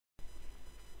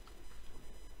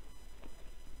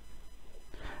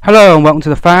Hello and welcome to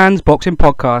the Fans Boxing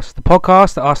Podcast, the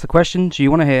podcast that asks the questions you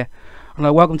want to hear.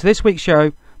 And welcome to this week's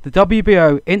show, the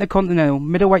WBO Intercontinental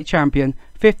Middleweight Champion,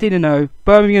 15-0,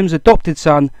 Birmingham's adopted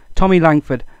son, Tommy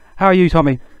Langford. How are you,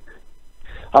 Tommy?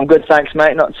 I'm good, thanks,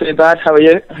 mate. Not too bad. How are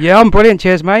you? Yeah, I'm brilliant.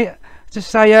 Cheers, mate. Just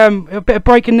say a bit of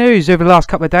breaking news over the last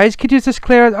couple of days. Could you just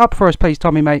clear it up for us, please,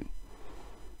 Tommy, mate?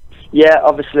 Yeah,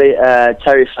 obviously,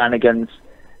 Terry Flanagan's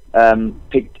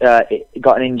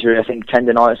got an injury, I think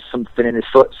tendonitis, something in his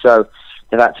foot, so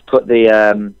they've had to put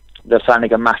the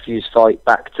Flanagan-Matthews fight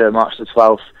back to March the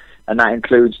 12th, and that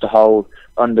includes the whole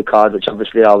undercard, which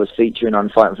obviously I was featuring on,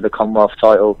 fighting for the Commonwealth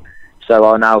title. So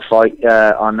I'll now fight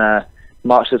on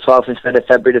March the 12th instead of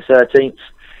February the 13th.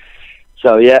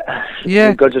 So yeah,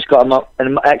 we've just got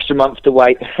an extra month to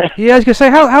wait. Yeah, I was going to say,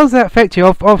 how does that affect you?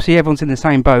 Obviously everyone's in the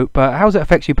same boat, but how does it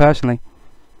affect you personally?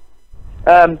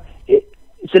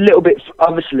 It's a little bit,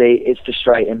 obviously it's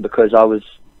frustrating because I was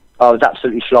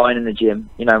absolutely flying in the gym.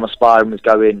 You know, my sparring was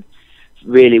going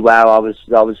really well. I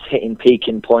was hitting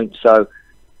peaking points. So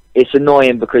it's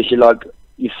annoying because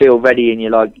you feel ready and you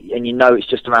know it's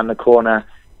just around the corner.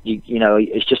 You know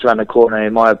it's just around the corner.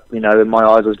 In my eyes,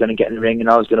 I was going to get in the ring and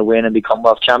I was going to win and become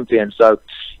world champion. So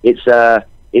it's a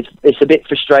bit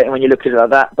frustrating when you look at it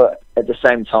like that. But at the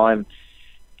same time,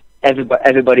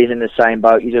 everybody's in the same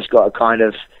boat. You just got to kind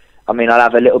of. I mean, I'll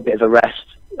have a little bit of a rest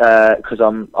because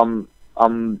I'm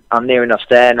near enough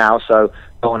there now, so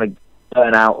I don't want to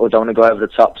burn out or don't want to go over the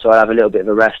top. So I'll have a little bit of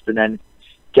a rest and then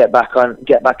get back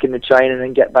in the training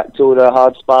and get back to all the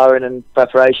hard sparring and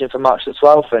preparation for March the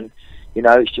 12th. And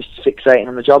it's just fixating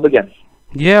on the job again.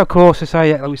 Yeah, of course.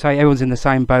 Like we say, everyone's in the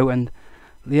same boat, and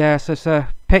yeah, it's a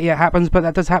pity it happens, but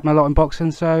that does happen a lot in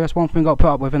boxing. So that's one thing we've got to put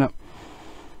up with, isn't it?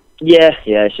 Yeah,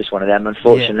 it's just one of them.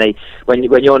 Unfortunately, when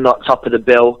you're not top of the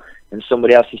bill and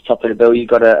somebody else is top of the bill, you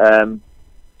got to,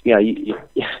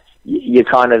 you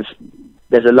kind of.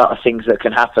 There's a lot of things that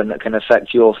can happen that can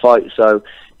affect your fight. So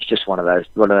it's just one of those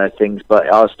things.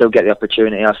 But I'll still get the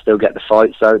opportunity. I'll still get the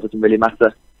fight. So it doesn't really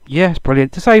matter. Yeah, it's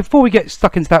brilliant. To say, before we get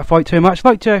stuck into that fight too much, I'd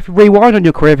like to rewind on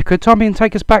your career if you could, Tommy, and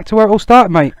take us back to where it all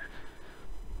started, mate.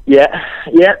 Yeah.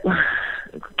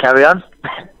 Carry on.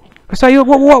 So,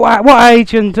 what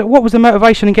age and what was the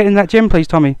motivation in getting in that gym, please,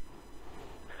 Tommy?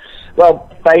 Well,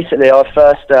 basically, I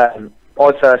first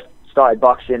started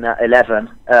boxing at 11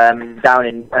 down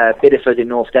in Bideford in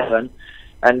North Devon,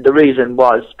 and the reason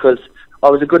was because I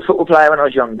was a good football player when I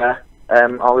was younger. I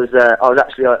was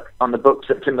actually on the books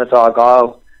at Plymouth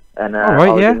Argyle, and I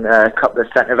was in a couple of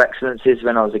centre of excellences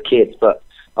when I was a kid. But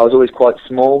I was always quite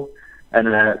small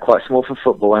and quite small for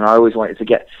football, and I always wanted to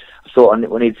get. I thought I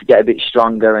needed to get a bit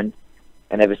stronger and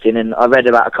everything. And I read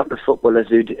about a couple of footballers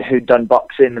who'd done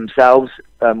boxing themselves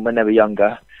when they were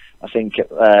younger. I think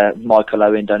Michael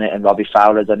Owen done it and Robbie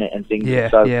Fowler done it and things.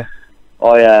 I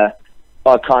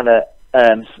kind of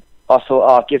I thought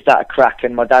I'll give that a crack.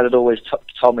 And my dad had always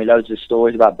told me loads of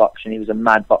stories about boxing. He was a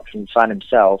mad boxing fan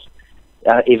himself,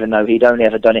 even though he'd only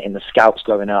ever done it in the Scouts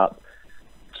growing up.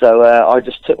 So I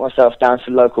just took myself down to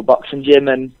the local boxing gym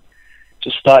and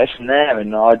just started from there,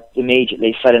 and I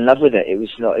immediately fell in love with it. It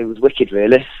was wicked,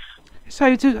 really.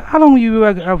 So, how long were you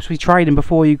obviously training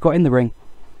before you got in the ring?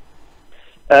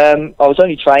 I was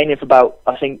only training for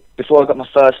before I got my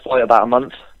first fight, about a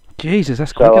month. Jesus,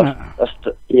 that's quick, isn't it?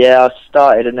 I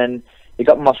started, and then I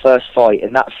got my first fight,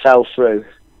 and that fell through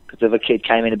because the kid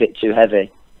came in a bit too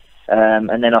heavy.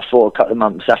 And then I fought a couple of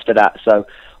months after that, so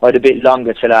I had a bit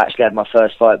longer till I actually had my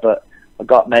first fight, but I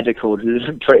got medical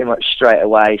pretty much straight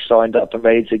away, signed up and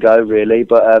ready to go, really.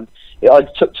 But I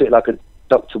took to it like a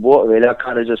duck to water, really. I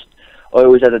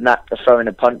always had a knack of throwing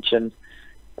a punch, and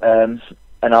I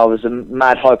was a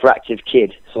mad hyperactive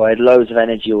kid, so I had loads of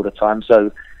energy all the time.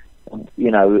 So,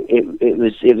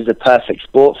 it was a perfect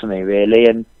sport for me, really.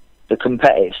 And the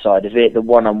competitive side of it, the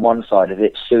one-on-one side of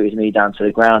it, suited me down to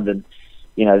the ground. And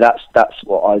that's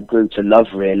what I grew to love,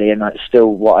 really, and that's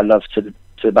still what I love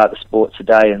about the sport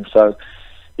today. And so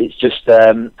it's just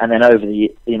and then over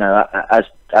the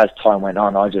as time went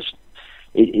on,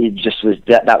 it just was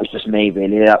that was just me,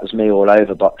 really. That was me all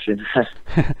over boxing.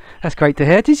 That's great to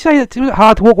hear. Did you say that it was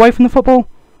hard to walk away from the football?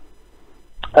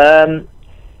 I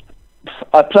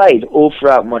played all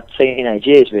throughout my teenage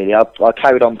years, really. I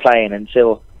carried on playing and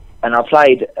I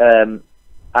played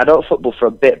adult football for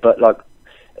a bit, but I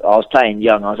was playing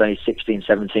young. I was only 16,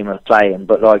 17 when I was playing,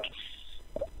 but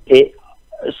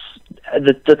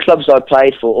the clubs I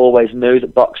played for always knew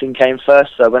that boxing came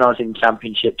first. So when I was in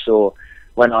championships or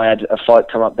when I had a fight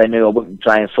come up, they knew I wouldn't be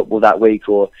playing football that week.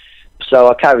 So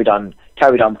I carried on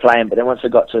playing. But then once I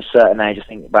got to a certain age, I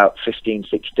think about 15,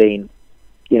 16,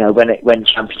 you know, when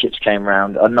championships came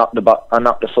around, I knocked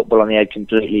the football on the head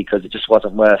completely because it just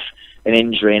wasn't worth an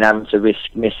injury and having to risk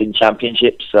missing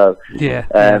championships. So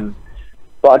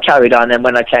but I carried on. Then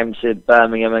when I came to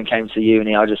Birmingham and came to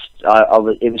uni,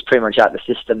 it was pretty much out the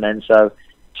system then. So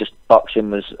just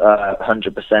boxing was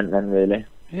 100% then, really.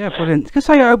 Yeah, brilliant. Can I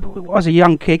say, as a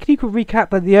young kid, can you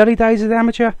recap the early days of the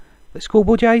amateur, the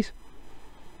schoolboy days?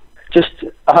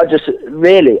 I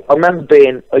remember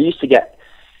I used to get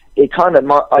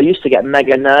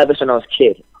mega nervous when I was a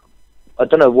kid. I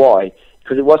don't know why,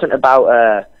 because it wasn't about,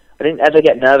 I didn't ever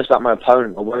get nervous about my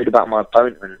opponent or worried about my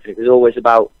opponent. It was always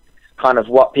about kind of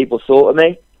what people thought of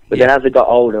me. But then as I got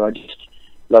older, I just,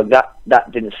 like,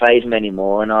 that didn't faze me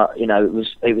anymore, and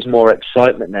it was more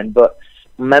excitement then. But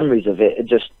memories of it,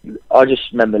 I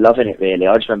just remember loving it, really.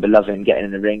 I just remember loving getting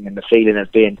in the ring and the feeling of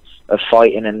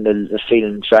fighting and the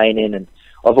feeling of training. And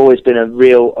I've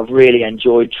really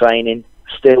enjoyed training,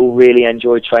 still really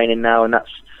enjoy training now, and that's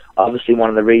obviously one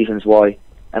of the reasons why.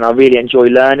 And I really enjoy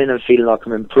learning and feeling like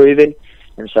I'm improving,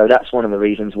 and so that's one of the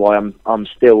reasons why I'm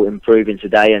still improving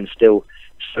today and still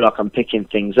feel like I'm picking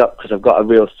things up, because I've got a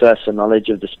real thirst for knowledge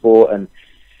of the sport. And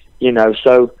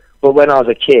so, but when I was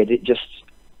a kid,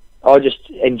 I just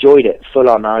enjoyed it full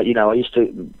on. I used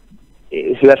to,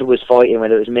 whoever was fighting,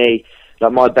 whether it was me,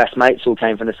 like my best mates all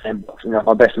came from the same boxing.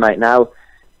 My best mate now,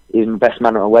 he's my best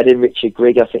man at my wedding, Richard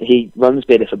Grigg. I think he runs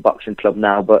a boxing club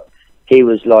now, but he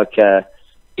was like,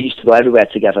 we used to go everywhere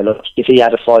together. Look, if he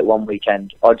had a fight one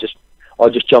weekend, I'd just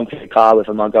jump in the car with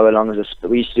him. I'd go along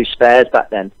we used to do spares back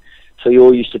then. So you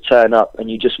all used to turn up and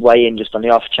you just weigh in just on the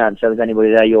off chance there was anybody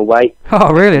there your weight.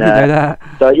 Oh, really? I didn't know that.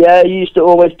 So yeah, you used to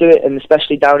always do it, and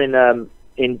especially down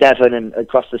in Devon and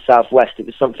across the southwest, it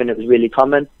was something that was really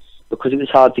common because it was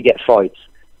hard to get fights.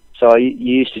 So you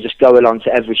used to just go along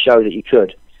to every show that you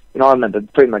could. I remember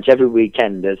pretty much every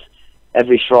weekend,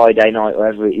 every Friday night or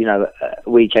every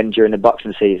weekend during the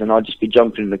boxing season, I'd just be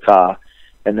jumping in the car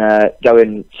and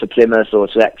going to Plymouth or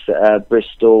to Exeter,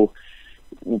 Bristol,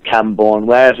 Camborne,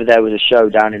 wherever there was a show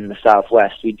down in the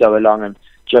southwest, we'd go along and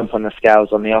jump on the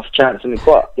scales on the off chance. And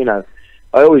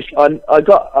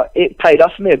it paid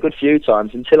off for me a good few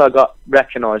times until I got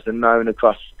recognised and known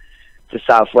across the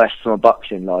southwest for my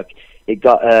boxing. Like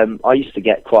I used to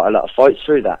get quite a lot of fights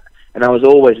through that, and I was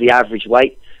always the average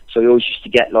weight. So we always used to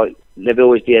get, like, there'd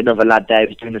always be another lad there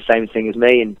who's doing the same thing as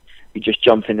me, and we just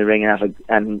jump in the ring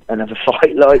and have a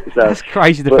fight. Like, so that's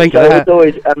crazy to think of that. It was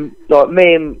always like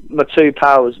me and my two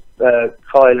pals,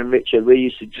 Kyle and Richard. We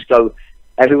used to just go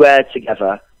everywhere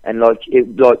together, and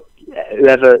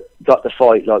whoever got the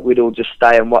fight, like, we'd all just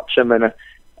stay and watch them, and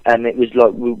it was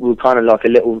like we were kind of like a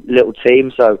little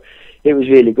team. So it was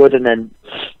really good. And then,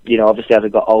 obviously as I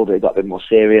got older, it got a bit more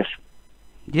serious.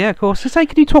 Yeah, of course. So say,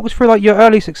 can you talk us through, like, your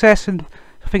early success, and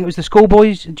I think it was the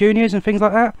schoolboys, juniors, and things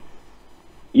like that?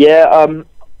 Yeah,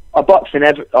 I boxed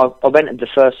I went into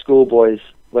the first schoolboys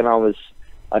when I'd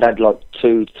had like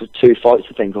two fights,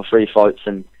 I think, or 3 fights,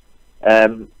 and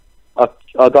I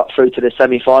got through to the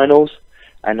semi-finals,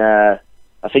 and I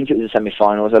think it was the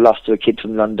semi-finals. I lost to a kid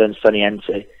from London, Sonny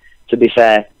Enty. To be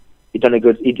fair, he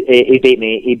beat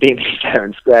me fair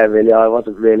and square, really. I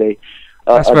wasn't really.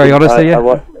 That's very honest of you. I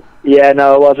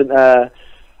wasn't.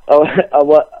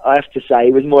 I have to say,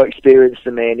 he was more experienced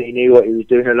than me, and he knew what he was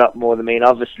doing a lot more than me. And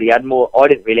obviously, he had more. I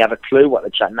didn't really have a clue what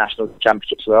the national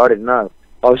championships were. I didn't know.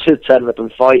 I was just turning up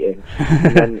and fighting.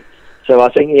 So I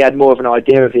think he had more of an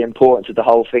idea of the importance of the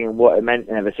whole thing and what it meant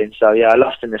and everything. So yeah, I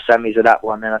lost in the semis of that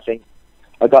one. Then I think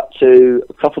I got to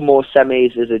a couple more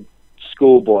semis as a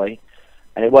schoolboy,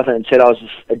 and it wasn't until I was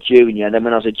a junior. And then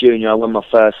when I was a junior, I won my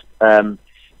first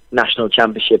national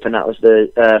championship, and that was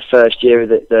the first year of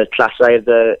the Class A of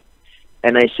the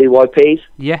NACYPs.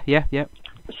 Yeah.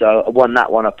 So I won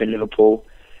that one up in Liverpool,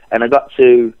 and I got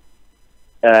to,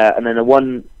 and then I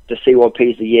won the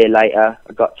CYPs a year later.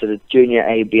 I got to the Junior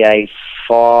ABA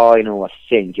final, I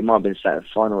think. It might have been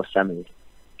final or semis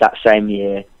that same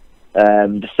year.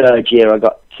 The third year I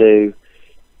got to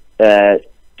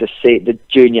the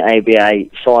Junior ABA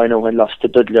final and lost to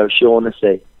Dudley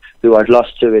O'Shaughnessy, who I'd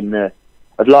lost to in the...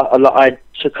 I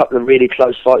took a couple of really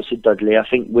close fights with Dudley. I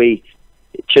think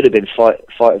it should have been fight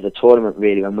of the tournament,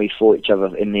 really, when we fought each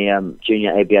other in the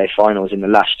Junior ABA finals in the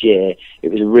last year.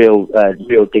 It was a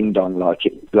real ding dong. Like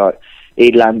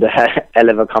he'd land a hell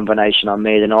of a combination on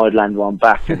me, then I'd land one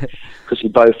back, because we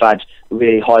both had a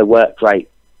really high work rate,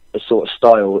 a sort of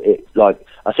style.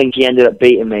 I think he ended up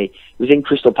beating me. It was in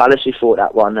Crystal Palace we fought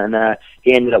that one, and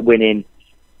he ended up winning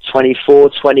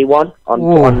 24-21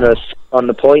 on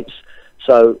the points.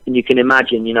 So you can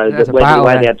imagine, the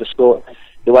way they had to score.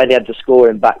 The way they had the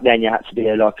scoring back then, you had to be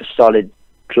a solid,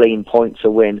 clean point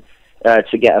to win.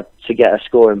 to get a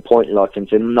scoring point like and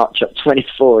to notch up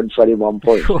 24 and 21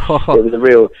 points.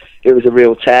 It was a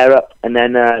real tear up. And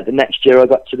then the next year I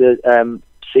got to the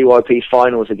CYP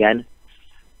finals again,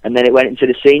 and then it went into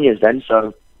the seniors then,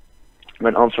 so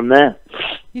went on from there.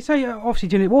 You say obviously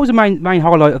junior. What was the main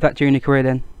highlight of that junior career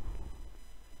then?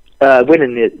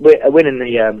 Winning the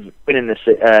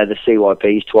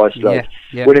CYPs twice.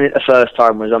 Winning it the first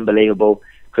time was unbelievable,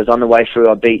 because on the way through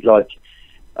I beat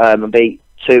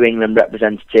two England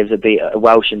representatives. I beat a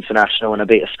Welsh international and I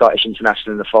beat a Scottish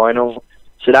international in the final.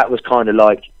 So that was kind of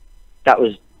like that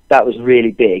was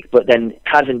really big. But then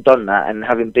having done that and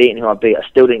having beaten who I beat, I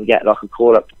still didn't get like a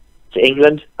call up to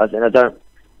England.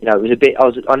 It was a bit. I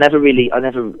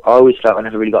always felt I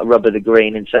never really got rub of the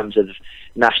green in terms of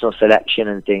national selection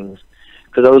and things,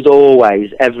 because I was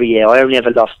always, every year, I only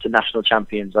ever lost to national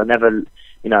champions. I never,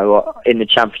 in the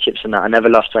championships and that, I never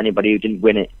lost to anybody who didn't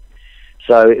win it.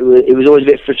 So it was always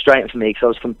a bit frustrating for me,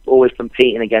 because I was always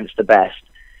competing against the best,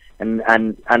 and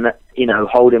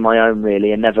holding my own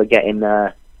really, and never getting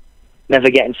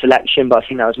selection. But I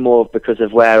think that was more because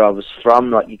of where I was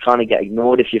from. Like, you kind of get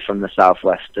ignored if you're from the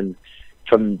southwest and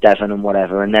from Devon and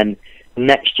whatever. And then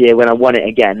next year when I won it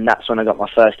again, that's when I got my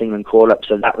first England call up.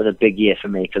 So that was a big year for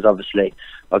me, because obviously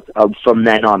from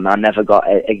then on I never got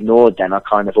ignored. Then I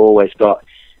kind of always got,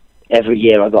 every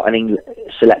year I got an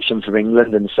selection for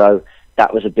England, and so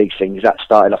that was a big thing, because that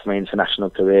started off my international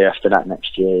career after that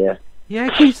next year. Yeah,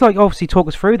 can you just obviously talk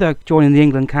us through joining the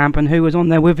England camp and who was on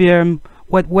there with you, and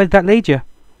where did that lead you?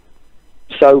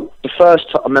 So I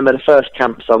remember the first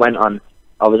camps I went on,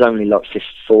 I was only like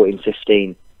 14,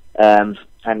 15, and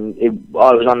I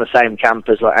was on the same camp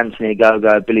as like Anthony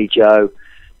Gogo, Billy Joe,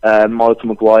 Michael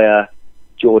Maguire,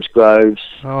 George Groves.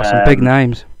 Oh, some big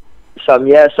names. So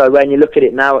when you look at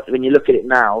it now,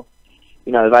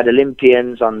 we've had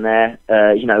Olympians on there,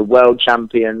 world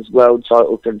champions, world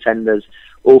title contenders,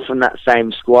 all from that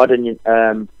same squad, and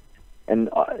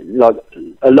like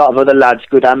a lot of other lads,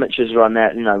 good amateurs were on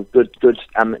there. Good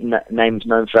names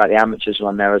known throughout the amateurs were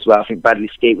on there as well. I think Bradley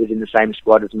Skeet was in the same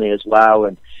squad as me as well,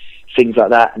 and things like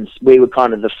that. And we were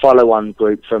kind of the follow-on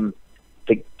group from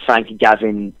the Frankie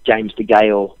Gavin, James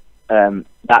DeGale,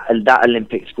 that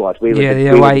Olympic squad. We were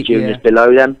the juniors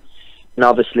below them. And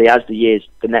obviously, as the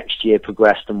next year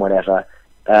progressed and whatever,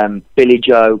 Billy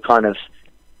Joe kind of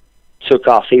took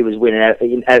off. He was winning, as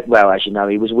you know,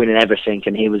 he was winning everything,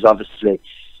 and he was obviously,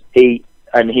 he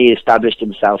established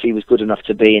himself. He was good enough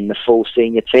to be in the full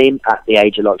senior team at the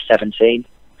age of like 17.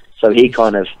 So he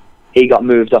got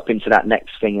moved up into that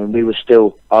next thing, and I was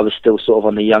still sort of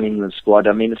on the young England squad.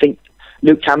 I mean, I think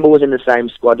Luke Campbell was in the same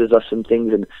squad as us and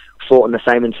things, and fought in the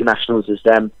same internationals as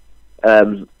them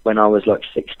when I was like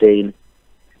 16,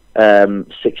 and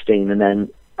then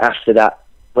after that,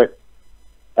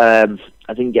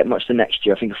 I didn't get much the next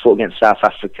year. I think I fought against South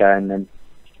Africa, and then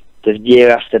the year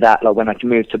after that, like when I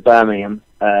moved to Birmingham,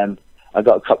 I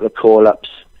got a couple of call-ups,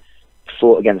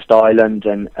 fought against Ireland,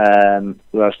 and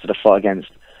who else did I fight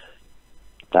against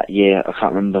that year? I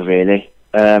can't remember really.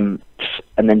 And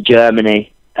then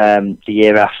Germany the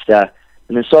year after,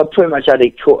 and then so I pretty much had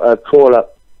a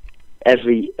call-up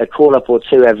or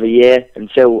two every year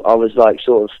until I was like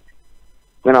sort of,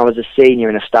 when I was a senior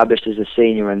and established as a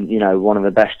senior and, one of the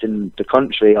best in the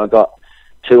country, I got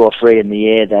 2 or 3 in the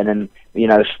year then, and,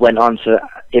 went on to,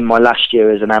 in my last year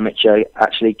as an amateur,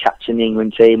 actually captain the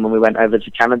England team when we went over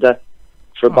to Canada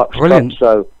for a box cup.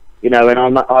 So, and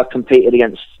I competed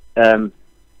against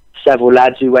several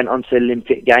lads who went on to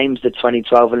Olympic Games, the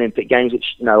 2012 Olympic Games,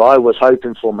 which, I was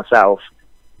hoping for myself.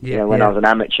 When I was an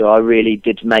amateur, I really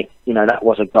did make, that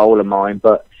was a goal of mine,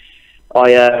 but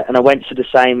I went to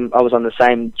I was on the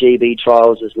same GB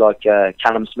trials as like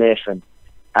Callum Smith and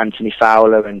Anthony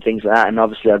Fowler and things like that, and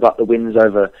obviously I got the wins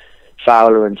over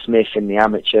Fowler and Smith in the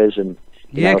amateurs, and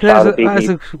because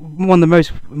one of the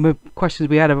most questions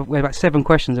we had about 7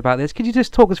 questions about this. Could you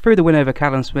just talk us through the win over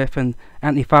Callum Smith and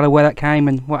Anthony Fowler, where that came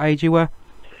and what age you were?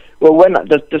 Well, when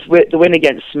the win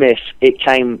against Smith, it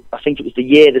came, I think it was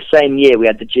the same year we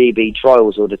had the GB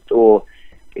trials, or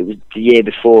it was the year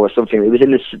before or something. It was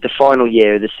in the final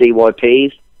year of the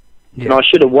CYPs, and I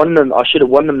should have won them. I should have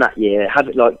won them that year.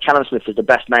 Callum Smith was the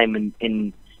best name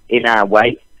in our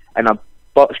weight, and I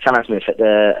boxed Callum Smith at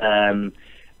the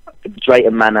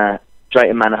Drayton Manor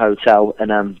Hotel,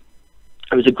 and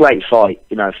it was a great fight.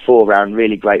 4-round,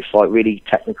 really great fight, really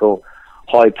technical,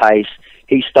 high pace.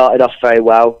 He started off very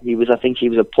well. I think he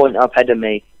was a point up ahead of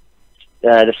me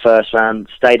the first round,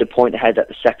 stayed a point ahead at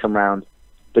the second round.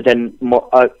 But then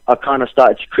I kind of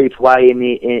started to creep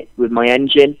away with my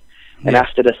engine. And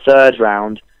after the third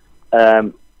round,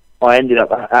 I ended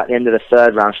up at the end of the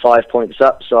third round 5 points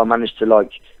up, so I managed to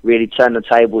like really turn the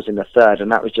tables in the third,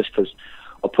 and that was just because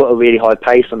I put a really high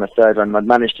pace on the third round. I'd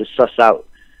managed to suss out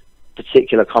a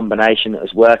particular combination that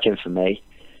was working for me,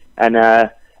 and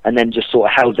then just sort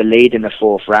of held the lead in the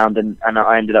fourth round, and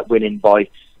I ended up winning by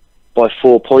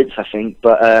 4 points, I think.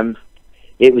 But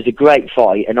it was a great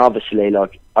fight, and obviously,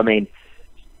 like, I mean,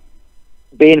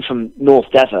 being from North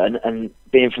Devon and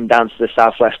being from down to the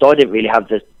southwest, I didn't really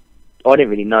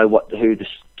know who the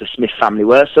Smith family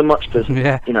were so much, because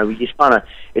you know, it's kind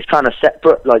of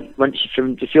separate. Like,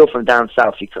 if you're from down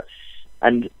south,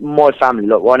 and my family,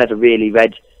 look, I never really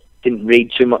didn't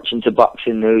read too much into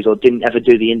boxing news, or didn't ever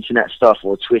do the internet stuff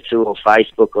or Twitter or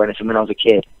Facebook or anything when I was a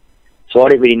kid. So I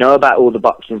didn't really know about all the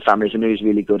boxing families and who's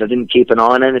really good. I didn't keep an eye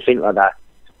on anything like that.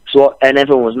 And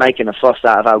everyone was making a fuss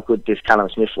out of how good this Callum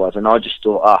Smith was, and I just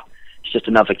thought, it's just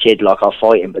another kid, like, I'll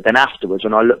fight him. But then afterwards,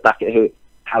 when I look back at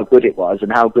how good it was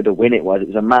and how good a win it was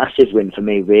a massive win for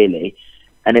me, really.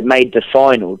 And it made the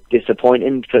final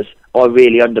disappointing, because I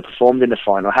really underperformed in the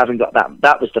final. I haven't got that.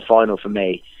 That was the final for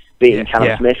me, beating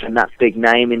Callum Smith and that big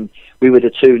name. And we were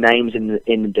the two names in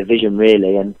the division,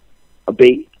 really. And I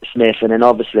beat Smith, and then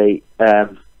obviously I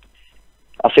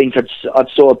think I'd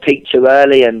sort of peaked too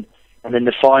early, and then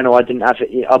the final, I didn't have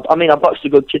it. I mean, I boxed a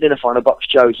good kid in the final. I boxed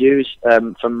Joe Hughes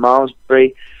from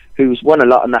Malmesbury, who's won a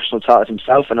lot of national titles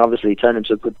himself, and obviously turned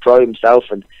into a good pro himself.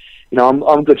 And you know,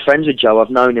 I'm good friends with Joe. I've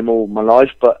known him all my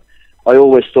life, but I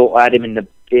always thought I had him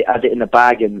had it in the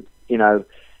bag, and you know,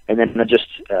 and then I just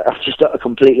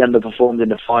completely underperformed in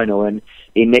the final, and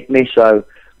he nicked me. So,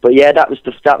 but yeah, that was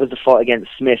the fight against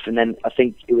Smith, and then I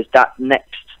think it was that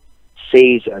next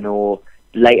season or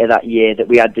later that year that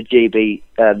we had the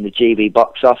GB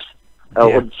box-offs,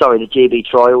 the GB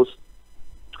trials,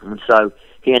 and so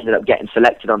he ended up getting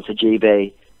selected onto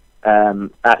GB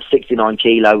at 69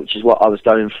 kilo, which is what I was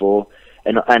going for,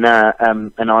 and I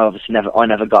obviously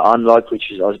never got on, like,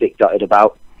 which I was a bit gutted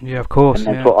about. Yeah, of course.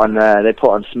 And they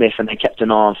put on Smith, and they kept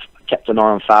an eye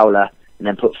on Fowler, and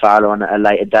then put Fowler on at a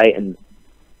later date, and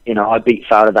you know, I beat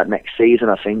Fowler that next season,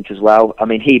 I think, as well. I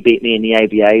mean, he beat me in the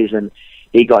ABAs, and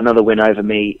he got another win over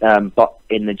me but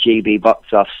in the GB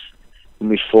box-offs when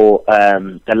we fought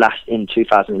in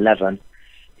 2011.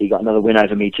 He got another win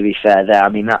over me, to be fair, there. I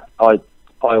mean, that I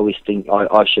always think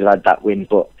I should have had that win,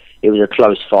 but it was a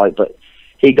close fight. But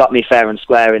he got me fair and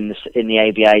square in the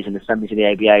ABAs and the semis of the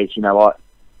ABAs. You know,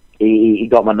 he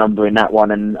got my number in that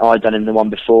one, and I'd done him the one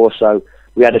before, so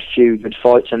we had a few good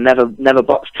fights, and never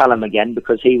boxed Callum again,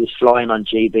 because he was flying on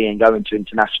GB and going to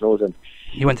internationals. And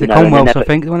you went to the Commonwealths, I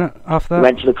think, after that?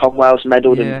 Went to the Commonwealths,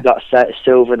 medalled, and got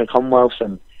silver in the Commonwealths,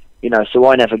 and you know, so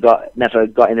I never got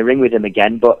in the ring with him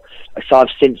again. But so I've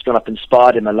since gone up and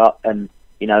sparred him a lot, and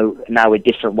you know, now with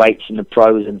different weights in the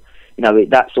pros, and you know,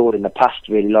 that's all in the past,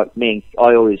 really. Like me,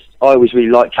 I always really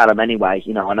liked Callum anyway.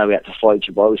 You know, I know we had to fight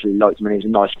you, but I always really liked him, and he was a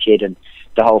nice kid, and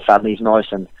the whole family's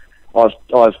nice. And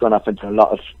I've gone up and done a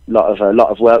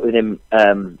lot of work with him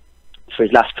for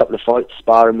his last couple of fights,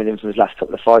 sparring with him for his last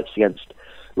couple of fights against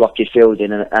Rocky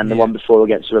Fielding and the one before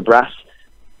against Rabras.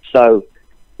 So,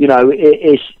 you know,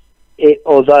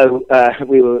 although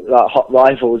we were like hot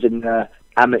rivals in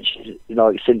amateurs, you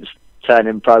know, since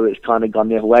turning pro, it's kind of gone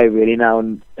the other way really now,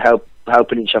 and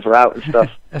helping each other out and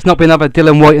stuff. It's not been other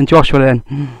Dylan White and Joshua then?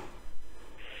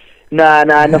 Nah,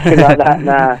 nothing like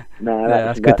that. Nah.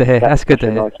 That's good to hear. That's good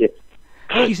to hear. Like it.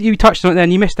 You touched on it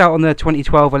then. You missed out on the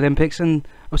 2012 Olympics, and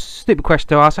a stupid question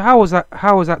to ask. So how was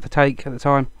that to take at the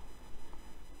time?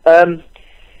 I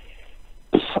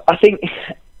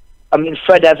mean,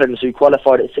 Fred Evans, who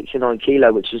qualified at 69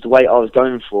 kilo, which was the weight I was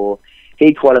going for,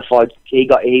 he qualified.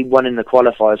 He won in the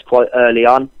qualifiers quite early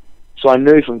on, so I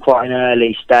knew from quite an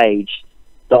early stage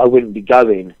that I wouldn't be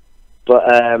going.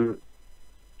 But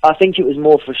I think it was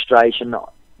more frustration.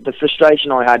 The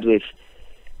frustration I had with,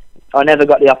 I never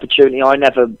got the opportunity. I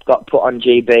never got put on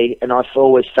GB, and I've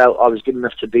always felt I was good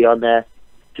enough to be on there,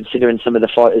 considering some of the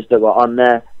fighters that were on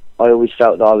there. I always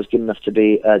felt that I was good enough to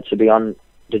be on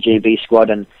the GB squad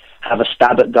and have a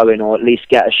stab at going, or at least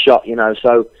get a shot, you know.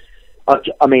 So,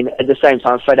 I mean, at the same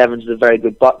time, Fred Evans is a very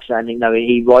good boxer, and you know,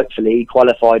 he rightfully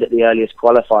qualified at the earliest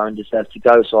qualifier and deserved to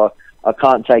go. So I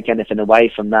can't take anything away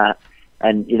from that.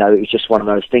 And you know, it was just one of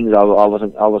those things. I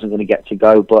wasn't going to get to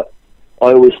go, but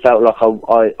I always felt like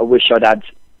I wish I'd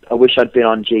been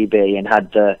on GB and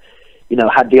had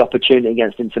the opportunity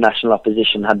against international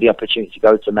opposition, had the opportunity to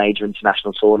go to major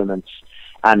international tournaments,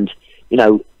 and you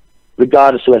know,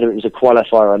 regardless of whether it was a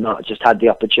qualifier or not, just had the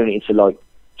opportunity to like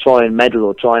try and medal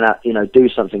or try and do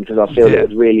something, because I feel it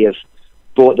would really have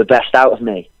brought the best out of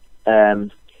me.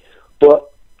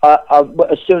 But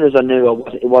as soon as I knew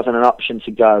it wasn't an option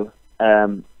to go,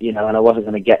 you know, and I wasn't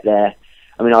going to get there.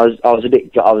 I mean, I was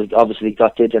obviously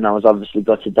gutted, and I was obviously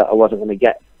gutted that I wasn't going to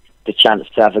get the chance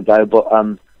to have a go. But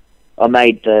I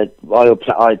made the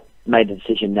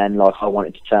decision then, like I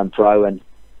wanted to turn pro, and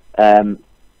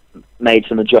made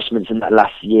some adjustments in that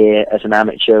last year as an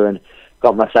amateur, and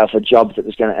got myself a job that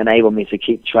was going to enable me to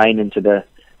keep training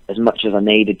as much as I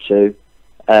needed to.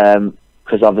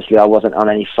 Because obviously I wasn't on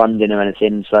any funding or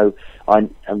anything, so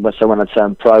when I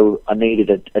turned pro, I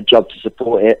needed a job to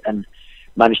support it, and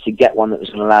managed to get one that was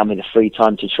going to allow me the free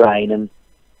time to train, and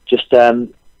just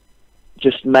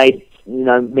made, you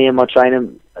know, me and my trainer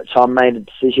at the time made a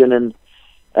decision,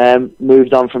 and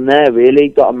moved on from there. Really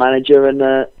got a manager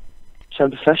and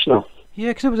turned professional.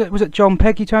 Yeah, because was it John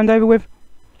Pegg you turned over with?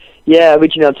 Yeah,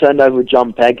 originally I turned over with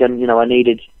John Pegg, and you know I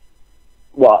needed.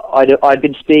 Well, I'd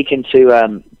been speaking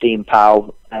to Dean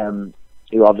Powell,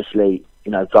 who obviously,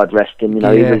 you know, God rest him, you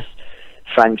know, he was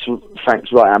Frank's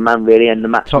right hand man really, and the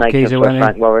matchmaker for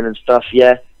Frank Warren and stuff,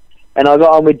 yeah. And I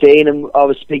got on with Dean, and I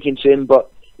was speaking to him,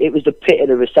 but it was the pit of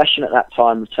the recession at that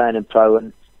time of turning pro,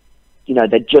 and you know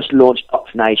they'd just launched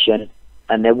Box Nation,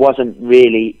 and there wasn't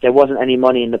any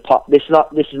money in the pot. This is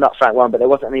not Frank Warren, but there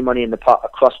wasn't any money in the pot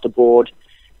across the board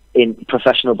in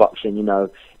professional boxing, you know,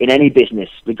 in any business,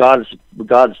 regardless of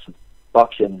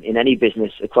boxing, in any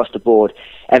business across the board,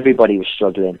 everybody was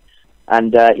struggling.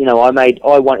 And you know, I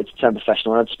wanted to turn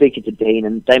professional, and I was speaking to Dean,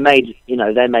 and they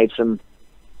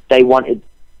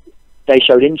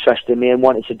showed interest in me and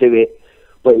wanted to do it,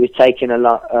 but it was taking a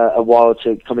while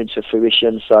to come into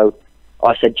fruition. So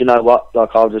I said, you know what,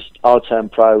 like I'll turn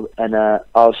pro, and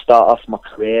I'll start off my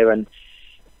career, and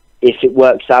if it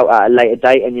works out at a later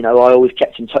date. And you know, I always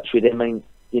kept in touch with him, and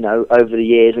you know, over the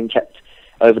years, and kept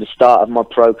over the start of my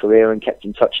pro career, and kept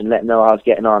in touch and let him know how I was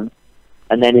getting on.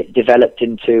 And then it developed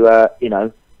into you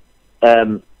know,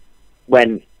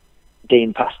 when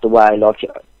Dean passed away, like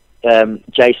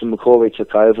Jason McCory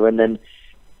took over, and then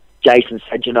Jason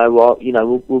said, you know what, you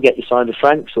know, we'll get you signed to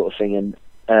Frank, sort of thing,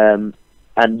 and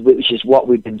which is what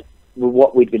we'd been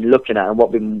looking at, and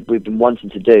what we've been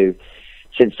wanting to do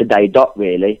since the day dot,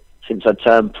 really. Since I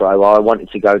turned pro, I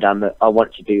wanted to go down I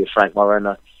wanted to be with Frank Warren.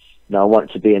 You know, I wanted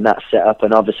to be in that setup,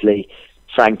 and obviously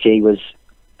Frankie was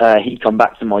he'd come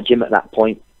back to my gym at that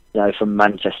point, you know, from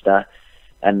Manchester,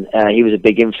 and he was a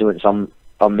big influence on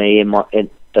me in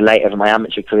the later of my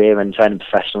amateur career and turning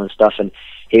professional and stuff. And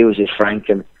he was with Frank,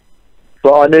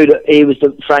 but I knew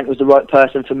that Frank was the right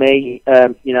person for me,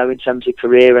 you know, in terms of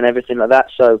career and everything like that.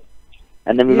 So,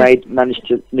 and then we managed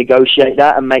to negotiate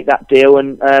that and make that deal,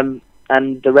 and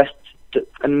the rest,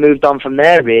 and moved on from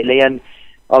there, really. And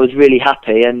I was really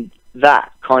happy, and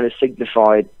that kind of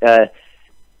signified a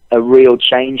real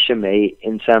change for me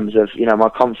in terms of, you know, my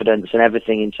confidence and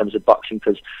everything in terms of boxing,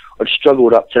 because I'd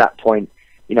struggled up to that point.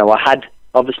 You know, I had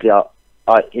a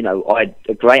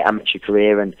great amateur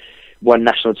career and won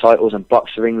national titles and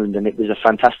boxed for England, and it was a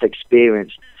fantastic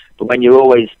experience. But when you're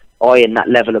always eyeing that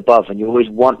level above, and you always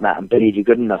want that and believe you're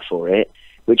good enough for it,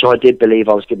 which I did believe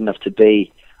I was good enough to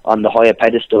be on the higher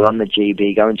pedestal, on the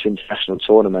GB, going to international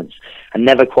tournaments, and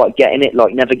never quite getting it,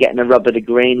 like never getting a rub of the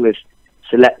green with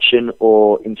selection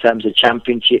or in terms of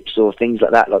championships or things like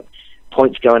that, like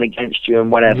points going against you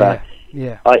and whatever.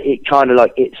 It kind of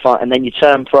like, it's fine. And then you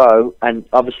turn pro, and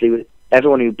obviously with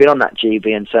everyone who'd been on that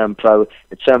GB and turned pro,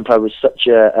 the turn pro was such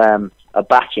a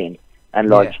backing, and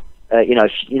like you know,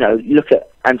 look at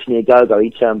Anthony Ogogo.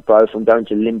 He turned pro from going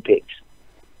to Olympics,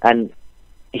 and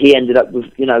he ended up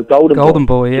with, you know, Golden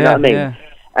Boy. Yeah, you know what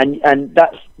I mean? And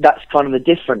that's kind of the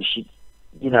difference.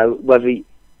 You know, whether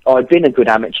I'd been a good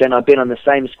amateur and I'd been on the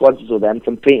same squads as all them,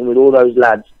 competing with all those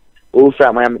lads all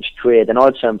throughout my amateur career. Then I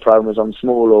turned pro and was on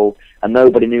small all, and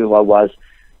nobody knew who I was,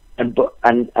 and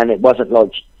it wasn't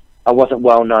like I wasn't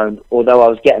well known, although I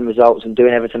was getting results and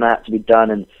doing everything that had to be done,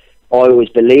 and I always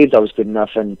believed I was good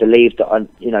enough and believed that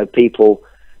you know, people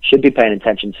should be paying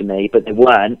attention to me, but they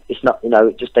weren't. It's not, you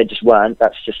know, they just weren't.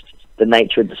 That's just the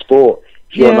nature of the sport.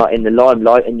 If you're not in the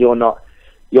limelight and you're not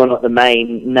the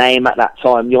main name at that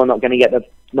time, you're not going to get the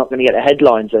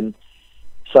headlines. And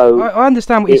so I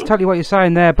understand totally what you're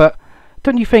saying there, but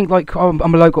don't you think, like, I've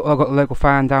got a local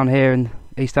fan down here in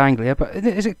East Anglia, but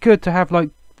is it good to have,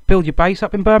 like, build your base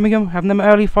up in Birmingham, having them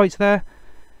early fights there?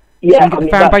 Yeah, so you get the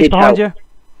fan base behind you.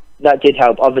 That did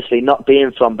help. Obviously, not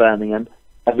being from Birmingham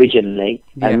originally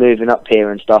and moving up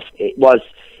here and stuff, it was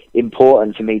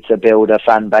important for me to build a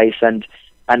fan base, and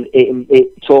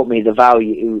it taught me the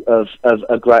value of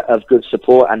good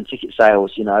support and ticket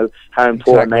sales. You know how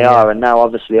important they are. And now,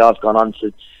 obviously, I've gone on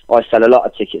to. I sell a lot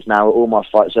of tickets now at all my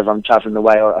fights, whether I'm travelling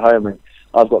away or at home, and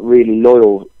I've got really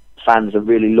loyal fans and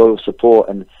really loyal support,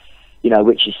 and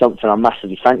which is something I'm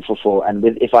massively thankful for. And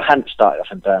if I hadn't started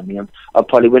off in Birmingham, I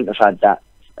probably wouldn't have had that.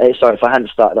 If I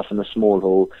hadn't started off in the small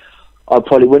hall, I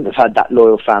probably wouldn't have had that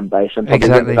loyal fan base, and probably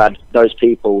wouldn't have had those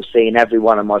people seeing every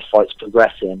one of my fights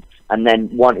progressing, and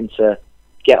then wanting to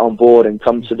get on board and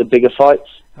come to the bigger fights.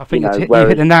 I think you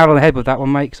hit the nail on the head with that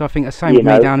one, mate, because I think the same with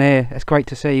me down here. It's great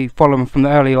to see you follow them from the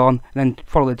early on and then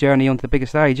follow the journey onto the bigger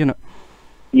stage, isn't it?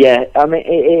 Yeah, I mean,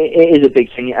 it is a big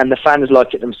thing, and the fans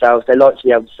like it themselves. They like to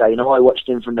be able to say, I watched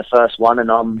him from the first one, and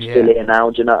I'm still here now.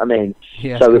 Do you know what I mean?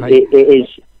 Yeah, so it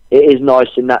is nice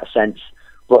in that sense.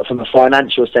 But from a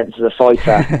financial sense as a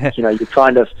fighter, you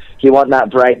want that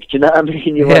break. Do you know what I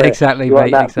mean? You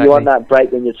want that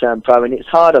break when you turn pro, and it's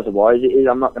hard otherwise. It is,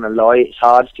 I'm not going to lie, it's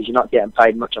hard because you're not getting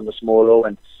paid much on the small hall,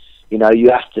 and you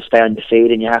have to stay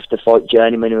undefeated, and you have to fight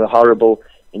journeymen who are horrible,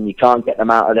 and you can't get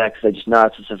them out of there because they just know how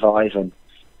to survive. And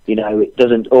it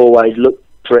doesn't always look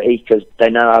pretty because they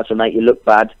know how to make you look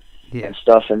bad and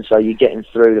stuff. And so you're getting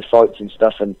through the fights and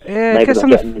stuff, and maybe not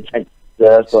getting the attention you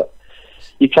deserve, but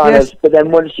you but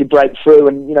then once you break through,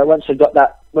 and once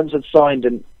I'd signed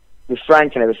and with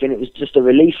Frank and everything, it was just a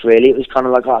relief really. It was kind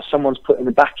of like, someone's putting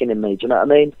the backing in me, do you know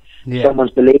what I mean? Yeah.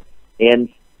 Someone's believing in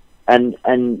me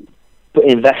and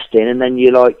investing, and then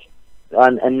you're like,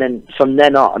 and then from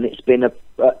then on, it's been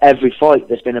every fight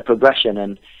there's been a progression,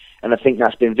 and I think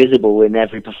that's been visible in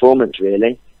every performance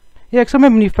really. Yeah, because I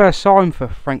remember when you first signed for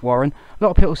Frank Warren, a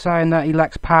lot of people saying that he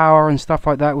lacks power and stuff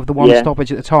like that with the one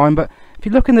stoppage at the time. But if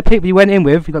you look in the people you went in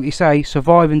with, like you say,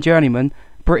 surviving journeymen,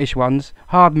 British ones,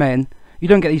 hard men, you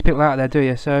don't get these people out of there, do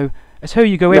you? So it's who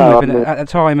you go in with at the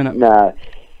time, innit? No.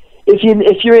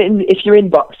 If you're in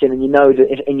boxing and you know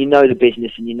the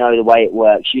business and you know the way it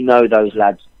works, those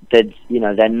lads. Then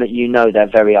they're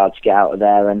very hard to get out of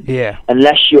there, and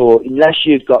unless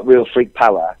you've got real freak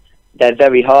power, they're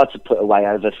very hard to put away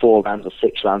over 4 rounds or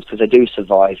 6 rounds because they do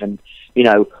survive. And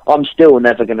I'm still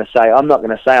never going to say I'm never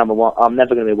going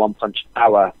to be a one punch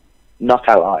power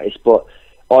knockout artist, but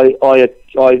I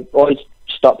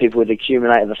stop people with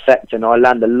accumulative effect, and I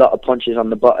land a lot of punches on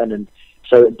the button, and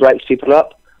so it breaks people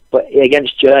up. But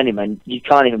against journeymen, you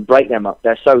can't even break them up.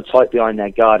 They're so tight behind their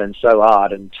guard and so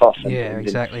hard and tough. And,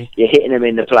 exactly. You're hitting them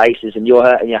in the places, and you're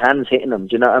hurting your hands hitting them.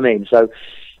 Do you know what I mean? So,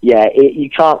 you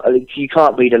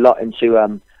can't read a lot into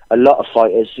a lot of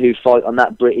fighters who fight on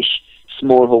that British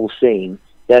small hall scene.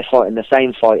 They're fighting the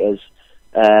same fighters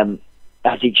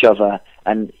as each other,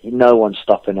 and no one's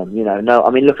stopping them. No. I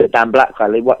mean, look at Dan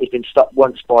Blackwell. He's been stopped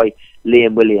once by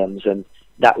Liam Williams, and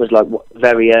that was like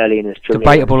very early in his career.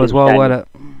 Debatable as well, wasn't it?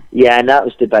 Yeah, and that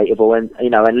was debatable. And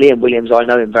and Liam Williams, I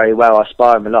know him very well. I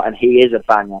spar him a lot, and he is a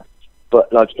banger.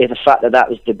 But like, the fact that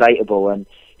was debatable, and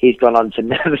he's gone on to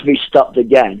never be stopped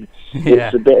again,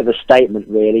 it's a bit of a statement,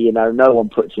 really. No one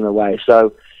puts him away.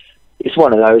 So it's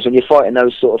one of those. When you're fighting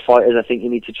those sort of fighters, I think you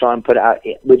need to try and put it out,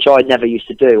 which I never used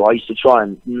to do. I used to try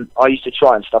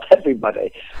and stop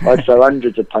everybody. I'd throw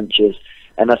hundreds of punches,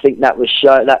 and I think that was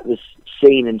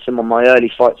seen in some of my early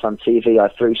fights on TV. I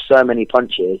threw so many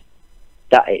punches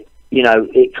that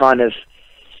it kind of,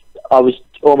 I was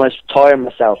almost tiring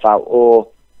myself out, or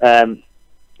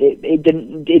it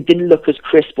didn't look as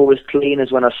crisp or as clean as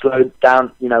when I slowed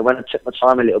down. When I took my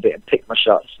time a little bit and picked my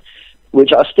shots,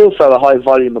 which I still throw a high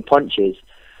volume of punches,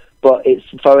 but I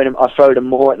throw them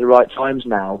more at the right times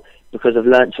now because I've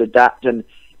learned to adapt. And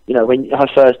when I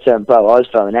first turned pro, I was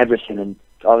throwing everything, and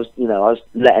I was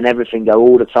letting everything go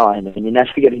all the time, and you're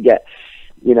never going to get.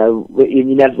 When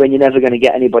you're never going to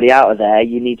get anybody out of there,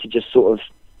 you need to just sort of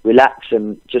relax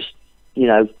and just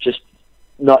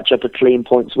notch up a clean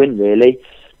points win, really,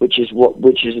 which is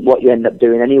what you end up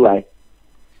doing anyway.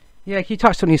 Yeah, you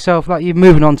touched on yourself, like you're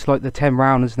moving on to like the 10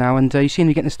 rounders now, and you seem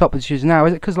to be getting the stoppages now.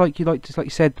 Is it because like you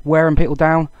said, wearing people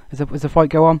down as the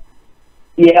fight go on?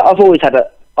 Yeah,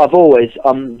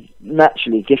 I'm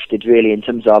naturally gifted, really, in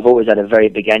terms of I've always had a very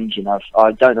big engine.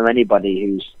 I don't know anybody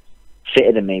who's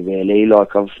fitter than me, really. Like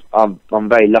I'm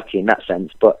very lucky in that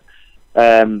sense, but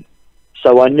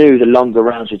so I knew the longer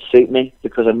rounds would suit me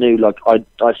because I knew like I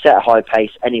set a high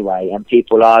pace anyway, and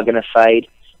people are going to fade,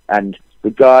 and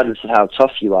regardless of how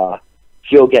tough you are,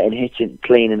 if you're getting hit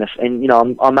clean and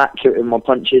I'm accurate in my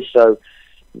punches, so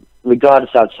regardless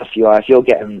of how tough you are, if you're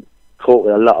getting caught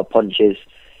with a lot of punches,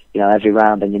 every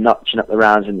round, and you're notching up the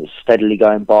rounds and it's steadily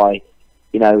going by,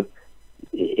 you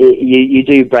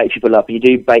do break people up. You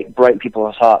do break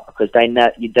people's heart because they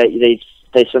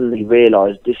suddenly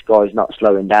realise this guy's not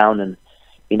slowing down, and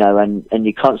and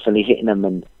you're constantly hitting them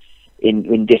and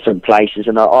in different places.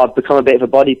 And I've become a bit of a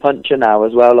body puncher now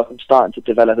as well. Like I'm starting to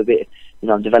develop a bit.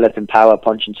 I'm developing power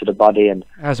punching to the body, and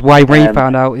as Wayne Reed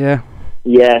found out. Yeah.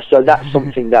 Yeah, so that's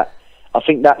something that I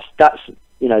think that's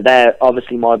they're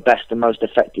obviously my best and most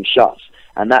effective shots,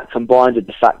 and that combined with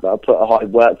the fact that I put a high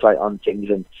work rate on things,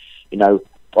 and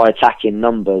by attacking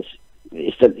numbers,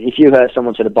 if you hurt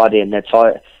someone to the body and they're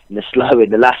tight and they're slow,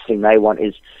 the last thing they want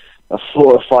is a 4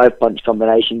 or 5 punch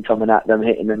combination coming at them,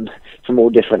 hitting them from all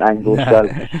different angles. So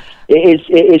it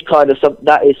is kind of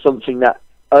that is something that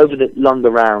over the longer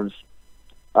rounds,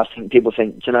 I think people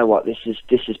think, do you know what, this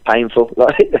is painful.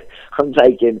 Like, I'm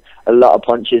taking a lot of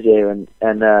punches here, and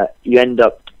you end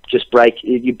up just break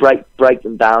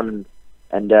them down,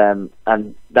 and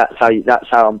that's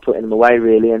how I'm putting them away,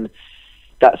 really, and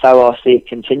that's how I see it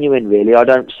continuing, really. I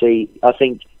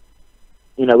think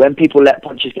when people let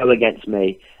punches go against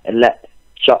me and let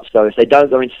shots go, if they don't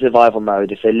go into survival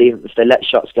mode, if they let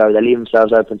shots go, they leave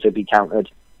themselves open to be countered,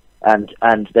 and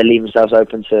they leave themselves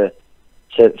open for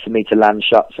me to land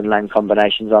shots and land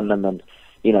combinations on them, and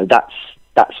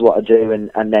that's what I do,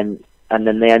 and then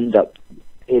they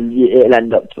it'll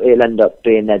end up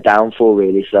being their downfall,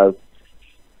 really. So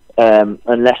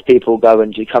unless people go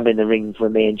and come in the ring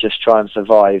with me and just try and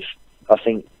survive, I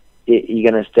think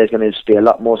there's going to be a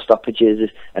lot more stoppages,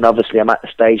 and obviously I'm at the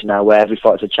stage now where every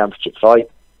fight's a championship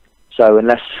fight, so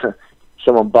unless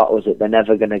someone bottles it, they're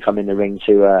never going to come in the ring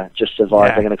to just survive.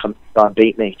 Yeah. They're going to come try and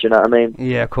beat me. Do you know what I mean?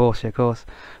 Yeah, of course. Like,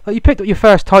 you picked up your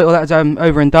first title, that was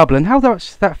over in Dublin. How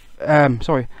much did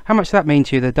that mean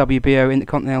to you, the WBO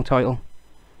Intercontinental title?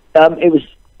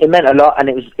 It meant a lot, and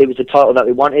it was a title that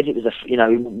we wanted. It was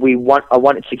I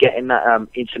wanted to get in that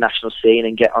international scene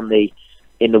and get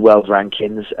in the world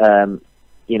rankings.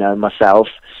 Myself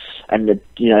and the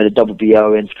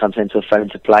WBO Intercontinental fell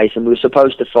into place, and we were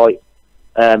supposed to fight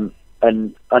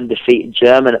an undefeated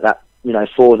German at that,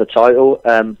 for the title.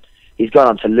 He's gone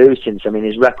on to lose since. I mean,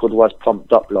 his record was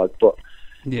pumped up, but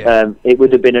it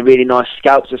would have been a really nice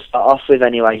scalp to start off with.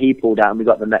 Anyway, he pulled out, and we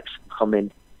got the Mexican come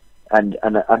in, and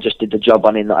I just did the job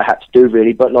on him that I had to do,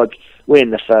 really. But like,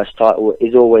 winning the first title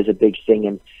is always a big thing,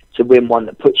 and to win one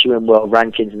that puts you in world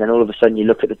rankings, and then all of a sudden you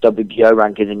look at the WBO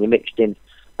rankings and you're mixed in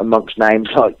amongst names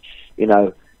like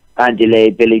Andy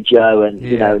Lee, Billy Joe, and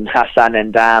and Hassan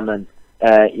Endam, and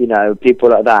people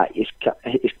like that.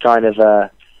 It's kind of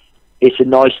it's a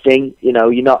nice thing.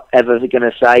 You're not ever going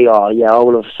to say, oh yeah,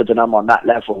 all of a sudden I'm on that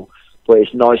level, but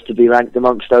it's nice to be ranked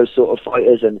amongst those sort of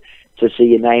fighters and to see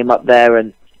your name up there.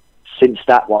 And since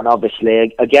that one,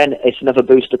 obviously, again, it's another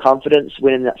boost of confidence.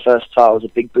 Winning that first title is a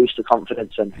big boost of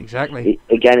confidence, and exactly,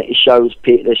 it shows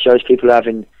people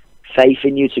having faith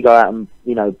in you to go out and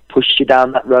push you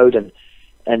down that road and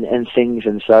things.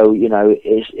 And so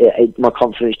my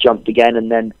confidence jumped again,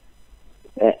 and then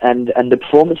and the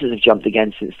performances have jumped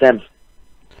again since then.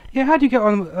 Yeah, how do you get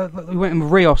on? We went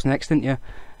with Rios next, didn't you?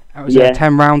 That was a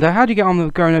 10-rounder. How do you get on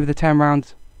with going over the 10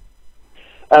 rounds?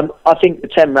 I think the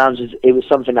 10 rounds was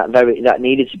something that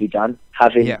needed to be done.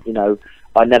 Having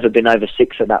I'd never been over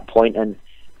 6 at that point, and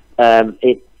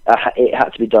it had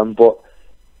to be done. But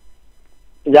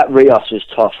that Rios was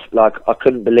tough. Like, I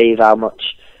couldn't believe how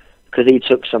much, because he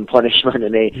took some punishment,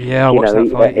 and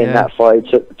that fight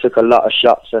he took a lot of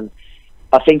shots, and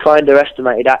I think I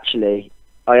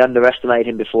underestimated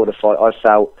him before the fight. I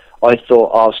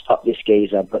thought I'll stop this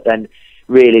geezer, but then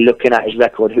really looking at his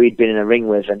record, who he'd been in a ring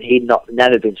with, and he'd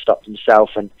never been stopped himself,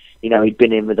 and he'd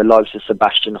been in with the likes of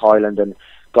Sebastian Hyland and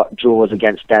got draws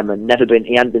against them, and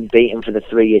he hadn't been beaten for the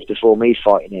 3 years before me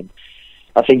fighting him.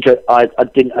 I think I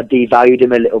devalued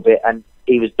him a little bit, and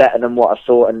he was better than what I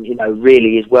thought, and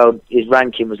really his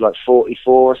ranking was like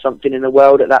 44 or something in the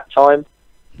world at that time,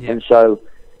 and so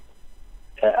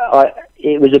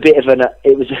it was a bit of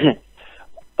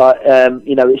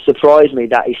it surprised me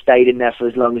that he stayed in there for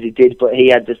as long as he did, but he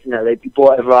had this, they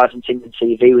brought over Argentinian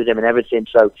TV with him and everything,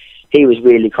 so he was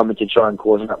really coming to try and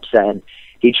cause an upset, and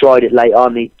he tried it late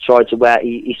on. He tried to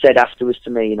he said afterwards to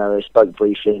me, they spoke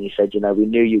briefly, and he said, we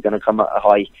knew you were going to come at a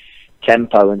high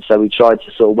tempo, and so we tried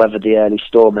to sort of weather the early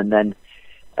storm, and then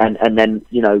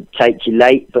take you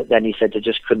late, but then he said I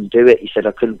just couldn't do it. He said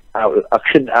I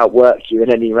couldn't outwork you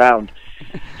in any round.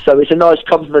 So it's a nice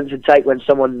compliment to take when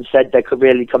someone said they could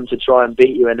really come to try and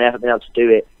beat you, and they haven't been able to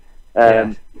do it.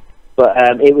 But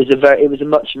it was a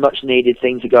much needed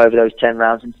thing to go over those 10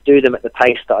 rounds, and to do them at the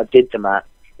pace that I did them at.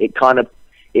 It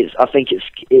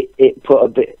put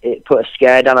a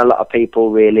scare down a lot of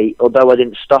people, really. Although I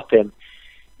didn't stop him,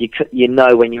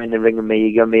 when you're in the ring with me,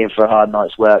 you're going to be in for a hard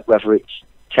night's work, whether it's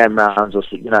 10 rounds or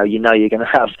you're going to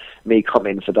have me come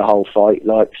in for the whole fight.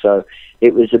 So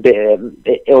it was a bit.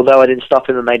 Although I didn't stop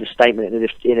him, I made a statement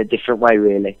in a different way,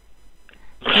 really.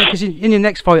 Because in your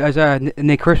next fight, as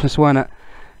near Christmas, weren't it?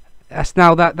 That's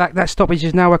now that stoppage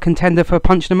is now a contender for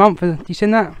punch of the month. Have you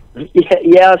seen that?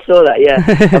 Yeah, I saw that. Yeah,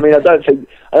 I mean, I don't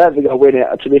think I'll win it.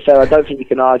 To be fair, I don't think you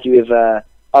can argue with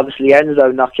obviously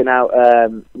Enzo knocking out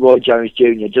Roy Jones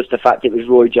Jr. Just the fact it was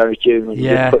Roy Jones Jr. and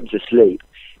just put him to sleep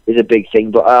is a big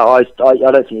thing. But I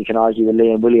don't think you can argue with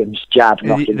Liam Williams' jab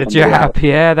knocking the jab. Out,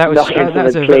 yeah, that was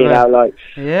a clean out. Like,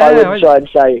 yeah,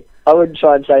 I wouldn't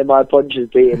try and say my punches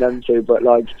beating them two, but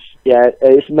like, yeah,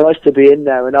 it's nice to be in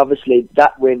there. And obviously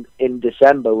that win in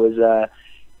December was,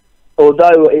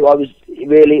 although it was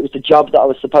the job that I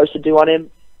was supposed to do on him.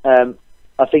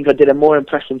 I think I did a more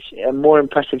impressive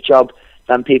job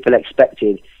than people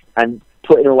expected, and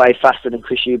putting away faster than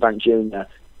Chris Eubank Jr.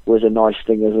 was a nice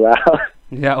thing as well.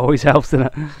 Yeah, it always helps, doesn't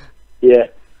it? Yeah.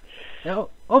 Now,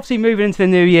 obviously, moving into the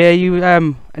new year, you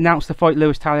announced the fight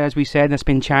Lewis Taylor, as we said, and that's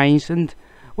been changed. And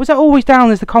was that always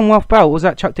down as the Commonwealth belt, or was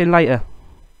that chucked in later?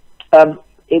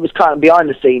 It was kind of behind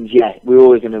the scenes, yeah. We were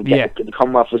always going to get the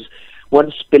Commonwealth. Was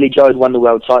once Billy Joe had won the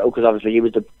world title, because obviously he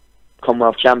was the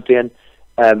Commonwealth champion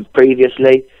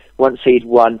previously. Once he'd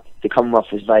won, the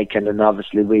Commonwealth was vacant, and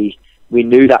obviously we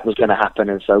knew that was going to happen,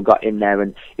 and so got in there.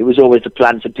 And it was always the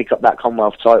plan to pick up that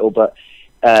Commonwealth title, but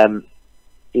so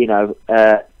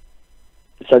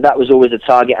that was always a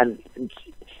target, and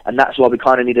that's why we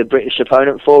kind of need a British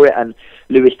opponent for it. And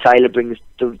Lewis Taylor brings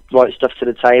the right stuff to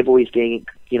the table. He's being,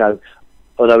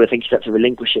 although I think he's had to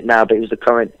relinquish it now, but he's the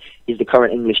current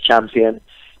English champion.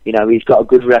 He's got a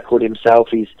good record himself.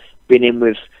 He's been in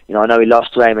with, I know he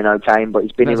lost to Eamon O'Kane, but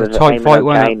he's been in with Eamon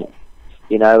O'Kane.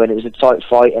 And it was a tight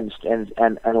fight and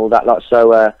all that lot.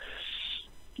 So,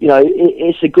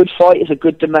 it's a good fight. It's a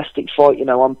good domestic fight.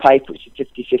 On paper, it's a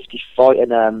 50-50 fight,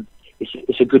 and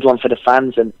it's a good one for the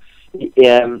fans. And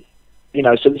so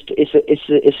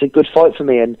it's a good fight for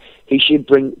me, and he should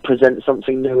present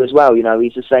something new as well.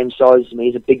 He's the same size as me.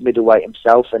 He's a big middleweight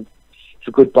himself, and he's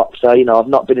a good boxer. I've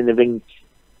not been in the ring.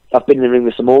 I've been in the ring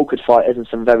with some awkward fighters and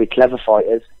some very clever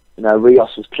fighters.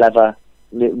 Rios was clever,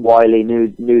 wily,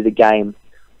 knew the game.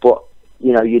 But,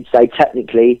 you'd say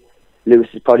technically Lewis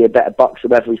is probably a better boxer.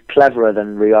 Whether he's cleverer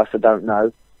than Rios, I don't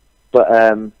know. But,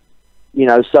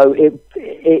 so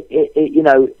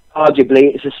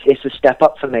arguably it's a step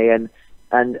up for me, and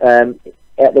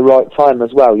at the right time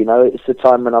as well. It's the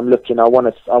time when I'm looking. I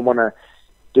want to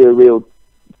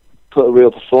put a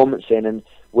real performance in and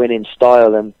win in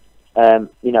style, and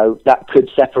that could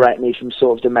separate me from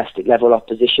sort of domestic level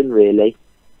opposition, really.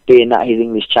 Being that he's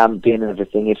English champion and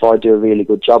everything, if I do a really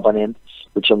good job on him,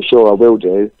 which I'm sure I will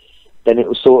do, then it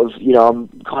was sort of, I'm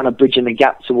kind of bridging the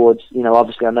gap towards,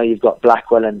 obviously I know you've got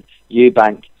Blackwell and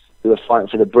Eubank who are fighting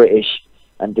for the British,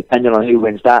 and depending on who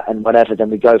wins that and whatever,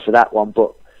 then we go for that one.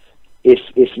 But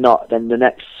if not, then the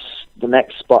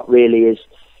next spot really is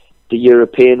the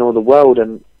European or the world,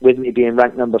 and with me being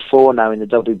ranked number 4 now in the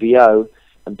WBO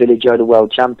and Billy Joe the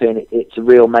world champion, it's a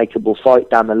real makeable fight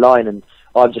down the line, and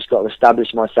I've just got to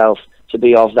establish myself to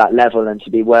be of that level and to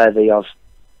be worthy of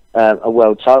a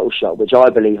world title shot, which I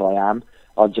believe I am.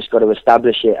 I've just got to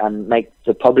establish it and make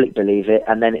the public believe it,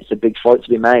 and then it's a big fight to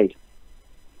be made.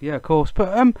 Yeah, of course.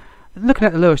 But looking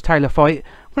at the Lewis Taylor fight,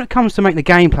 when it comes to making the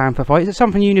game plan for a fight, is it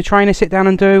something you and your trainer sit down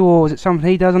and do, or is it something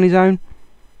he does on his own?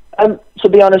 To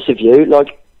be honest with you,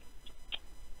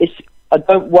 I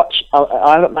don't watch.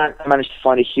 I haven't managed to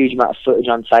find a huge amount of footage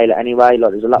on Taylor anyway.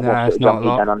 There's a lot more footage on me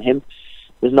than on him.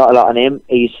 There's not a lot on him.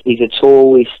 He's a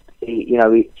tall.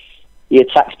 He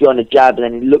attacks beyond the jab, and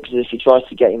then he looks as if he tries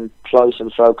to get him close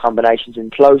and throw combinations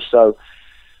in close. So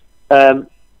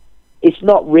it's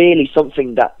not really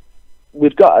something that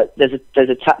we've got. There's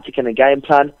a tactic and a game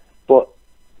plan, but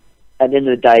at the end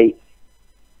of the day,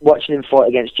 watching him fight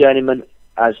against journeymen,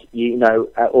 as you know,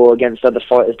 or against other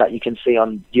fighters that you can see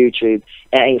on YouTube,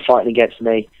 it ain't fighting against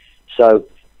me. So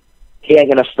he ain't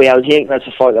gonna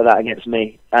to fight like that against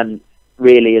me. And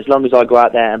really, as long as I go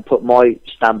out there and put my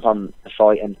stamp on the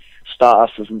fight and start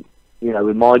off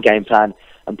with my game plan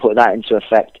and put that into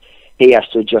effect, he has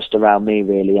to adjust around me,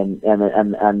 really. And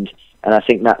I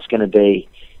think that's going to be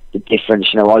the difference.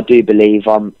 I do believe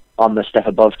I'm a step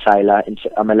above Taylor.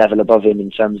 I'm a level above him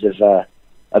in terms of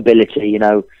ability.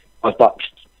 I've boxed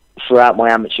throughout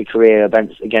my amateur career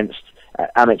against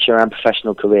amateur and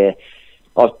professional career.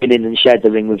 I've been in and shared the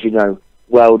ring with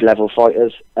world level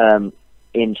fighters,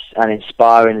 in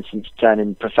sparring, and since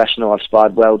turning professional, I've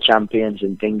sparred world champions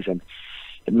and things, and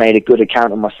made a good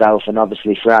account of myself. And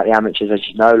obviously throughout the amateurs, as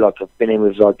you know, I've been in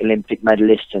with Olympic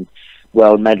medalists and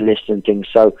world medalists and things.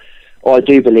 So I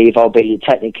do believe I'll be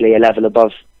technically a level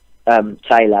above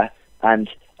Taylor, and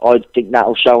I think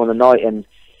that'll show on the night. And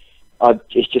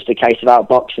it's just a case of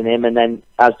outboxing him, and then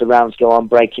as the rounds go on,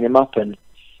 breaking him up. And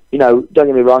you know, don't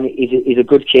get me wrong, he's a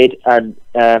good kid, and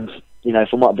you know,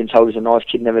 from what I've been told, he's a nice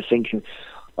kid and everything. And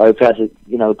I hope he has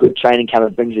a good training camp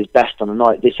and brings his best on the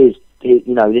night. This is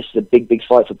a big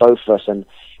fight for both of us, and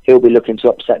he'll be looking to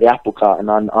upset the apple cart, and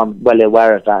I'm well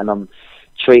aware of that, and I'm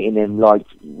treating him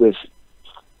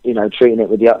treating it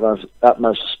with the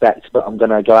utmost respect. But I'm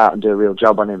going to go out and do a real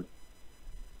job on him.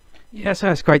 Yeah, so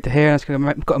that's great to hear. That's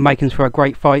got makings for a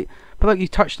great fight. But like you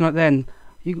touched on it, then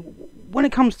when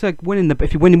it comes to winning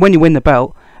when you win the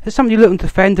belt, is it something you're looking to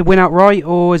defend to win outright,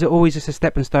 or is it always just a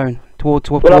stepping stone towards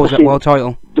that world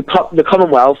title? The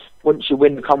Commonwealth. Once you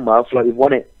win the Commonwealth, like you've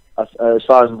won it, as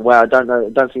far as I'm aware, I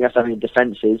don't think you have to have any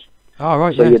defences. Oh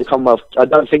right, so yes. You're the Commonwealth. I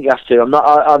don't think you have to.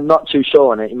 I'm not too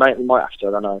sure on it. You might have to.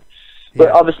 I don't know.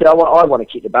 But obviously, I want to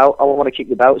keep the belt. I want to keep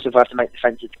the belt. So if I have to make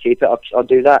defences to keep it, I'll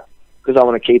do that, because I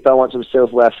want to keep it. I want some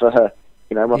silverware for her,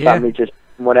 my family, just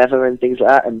whatever and things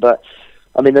like that. But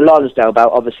I mean, the Lonsdale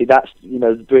belt, obviously, that's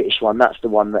the British one. That's the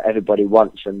one that everybody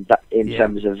wants, and that in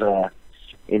terms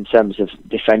of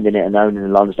defending it and owning the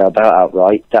Lonsdale belt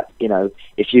outright, that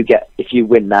if you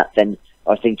win that, then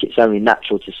I think it's only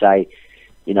natural to say,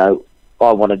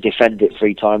 I want to defend it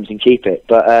 3 times and keep it.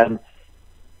 But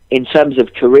in terms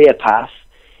of career path,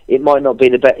 it might not be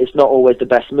the best. It's not always the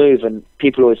best move, and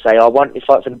people always say, "I want to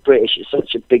fight for the British." It's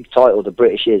such a big title. The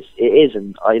British is. It is,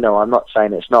 and I'm not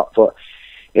saying it's not, but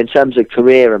in terms of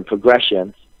career and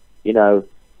progression, and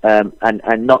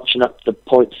notching up the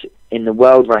points in the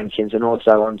world rankings, and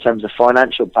also in terms of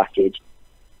financial package,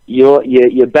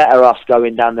 you're better off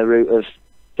going down the route of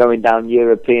going down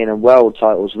European and world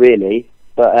titles, really.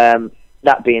 But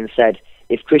that being said,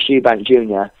 if Chris Eubank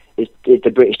Jr. is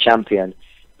the British champion,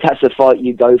 that's the fight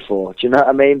you go for. Do you know what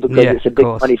I mean? Because it's a big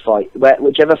money fight.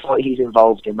 Whichever fight he's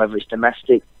involved in, whether it's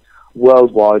domestic,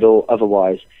 worldwide, or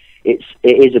otherwise, it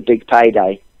is a big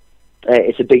payday.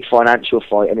 It's a big financial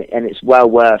fight, and it's well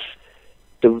worth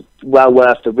the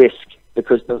risk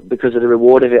because of the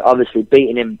reward of it. Obviously,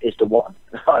 beating him is the one.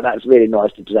 That's really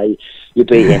nice to say you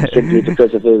beat him simply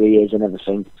because of who he is and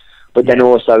everything. But then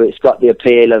also, it's got the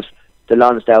appeal of the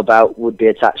Lonsdale belt would be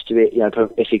attached to it.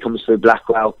 If he comes through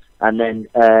Blackwell, and then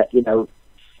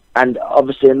and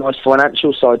obviously a nice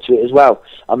financial side to it as well.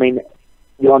 I mean,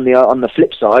 on the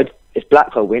flip side, if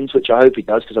Blackwell wins, which I hope he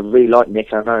does, because I really like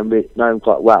Nick and I know him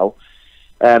quite well.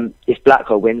 If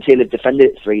Blackwell wins, he'll have defended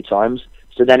it 3 times.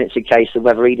 So then it's a case of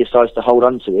whether he decides to hold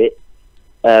on to it,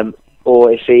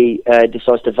 or if he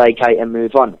decides to vacate and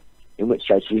move on. In which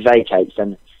case, if he vacates,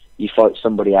 then you fight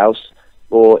somebody else.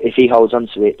 Or if he holds on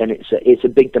to it, then it's a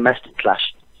big domestic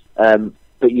clash.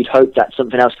 But you'd hope that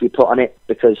something else could be put on it,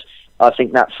 because I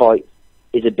think that fight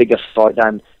is a bigger fight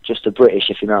than just the British,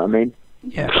 if you know what I mean.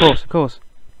 Yeah, of course.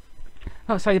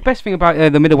 Like I say, the best thing about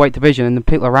the middleweight division and the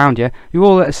people around you, you're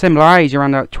all at a similar age,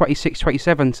 around 26,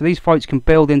 27, so these fights can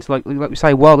build into, like we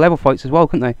say, world level fights as well,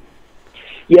 couldn't they?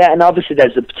 Yeah, and obviously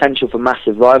there's the potential for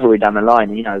massive rivalry down the line.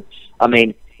 I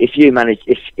mean, if you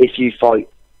fight,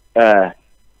 let's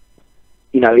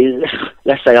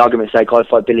say, argument's sake, I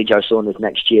fight Billy Joe Saunders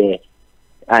next year,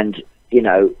 and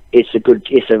it's a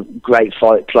great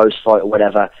fight, close fight or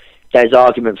whatever. There's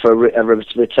argument for a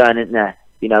return, isn't there?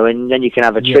 And then you can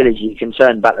have a trilogy. You can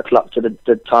turn back the clock to the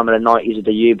time of the 90s with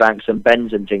the Eubanks and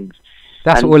Benz and things.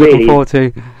 That's what we're looking forward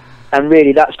to. And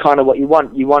really, that's kind of what you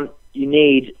want. You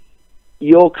need,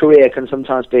 your career can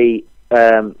sometimes be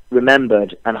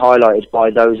remembered and highlighted by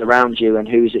those around you and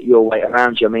who's at your weight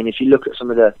around you. I mean, if you look at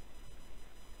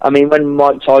when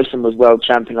Mike Tyson was world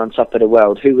champion on top of the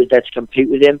world, who was there to compete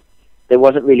with him? There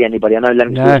wasn't really anybody. I know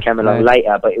Langford came along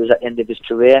later, but it was at the end of his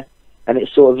career. And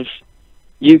it's sort of,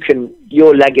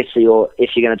 your legacy, or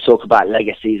if you're going to talk about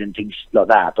legacies and things like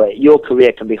that, but your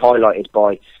career can be highlighted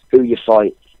by who you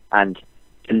fight and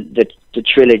the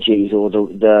trilogies or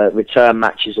the return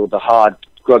matches or the hard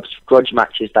grudge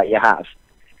matches that you have.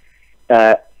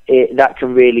 That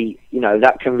can really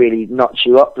notch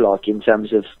you up, like in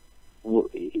terms of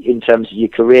your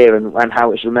career and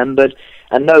how it's remembered.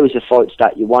 And those are fights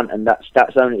that you want, and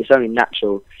it's only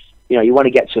natural. You want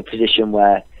to get to a position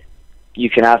where you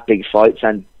can have big fights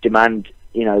and demand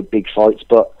big fights,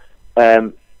 but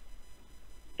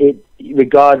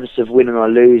regardless of winning or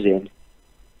losing,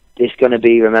 it's going to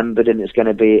be remembered, and it's going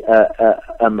to be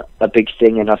a big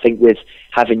thing. And I think with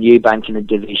having Eubank in the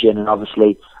division, and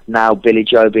obviously now Billy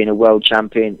Joe being a world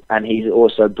champion, and he's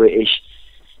also British,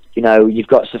 you've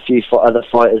got a few other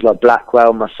fighters like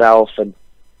Blackwell, myself, and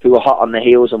who are hot on the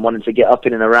heels and wanting to get up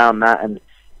in and around that, and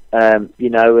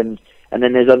and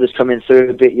then there's others coming through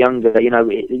a bit younger.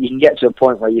 You can get to a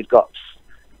point where you've got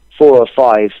 4 or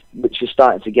 5, which we're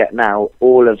starting to get now,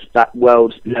 all of that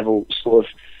world level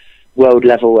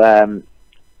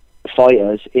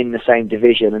fighters in the same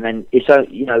division, and then it's a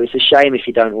shame if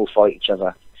you don't all fight each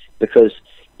other, because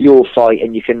you all fight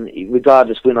and you can,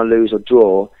 regardless win or lose or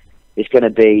draw, it's going to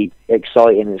be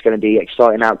exciting. It's going to be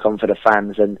exciting outcome for the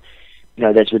fans, and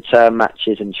there's return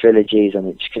matches and trilogies, and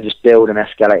it can just build and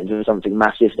escalate into something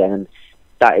massive then, and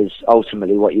that is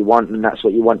ultimately what you want, and that's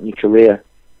what you want in your career.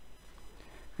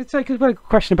 It's a good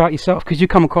question about yourself, because you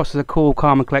come across as a cool,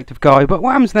 calm and collective guy, but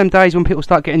what happens to them days when people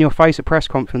start getting in your face at press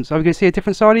conference? Are we going to see a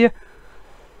different side of you?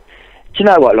 Do you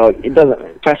know what, it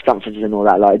doesn't, press conferences and all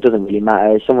that, it doesn't really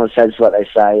matter. If someone says what they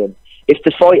say, and if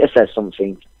the fighter says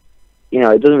something,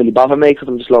 it doesn't really bother me, because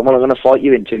I'm just like, well, I'm going to fight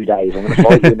you in 2 days, I'm going to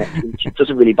fight you next week. It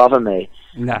doesn't really bother me,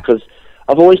 because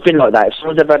I've always been like that. If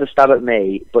someone's ever had a stab at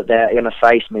me, but they're going to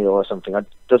face me or something, it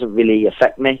doesn't really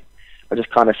affect me. I just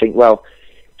kind of think, well,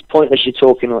 it's pointless you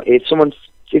talking. Or if someone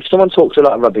talks a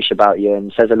lot of rubbish about you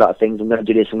and says a lot of things, I'm going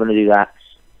to do this, I'm going to do that,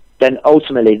 then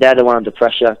ultimately they're the one under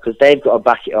pressure, because they've got to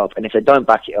back it up, and if they don't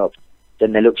back it up,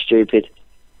 then they look stupid.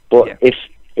 But if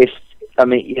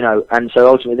and so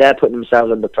ultimately they're putting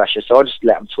themselves under pressure, so I just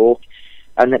let them talk.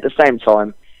 And at the same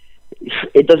time,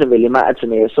 it doesn't really matter to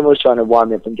me. If someone's trying to wind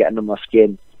me up and get under my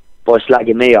skin by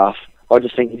slagging me off, I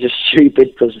just think you're just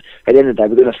stupid, because at the end of the day,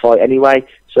 we're going to fight anyway.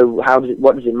 So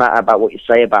what does it matter about what you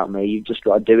say about me? You've just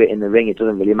got to do it in the ring. It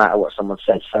doesn't really matter what someone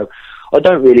says. So I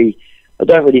don't really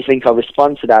think I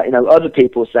respond to that. Other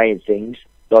people saying things,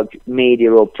 like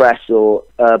media or press or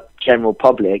general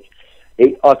public,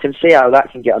 I can see how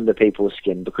that can get under people's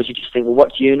skin, because you just think, well,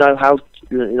 what do you know? How,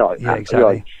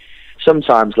 exactly.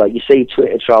 Sometimes, you see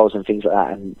Twitter trolls and things like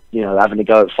that, and having to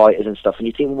go at fighters and stuff, and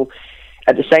you think, well,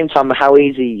 at the same time, how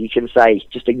easy you can say,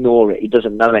 just ignore it. He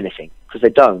doesn't know anything, because they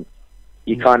don't.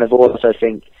 You kind of also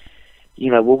think,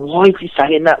 well, why are you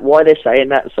saying that? Why are they saying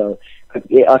that? So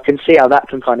I can see how that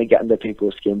can kind of get under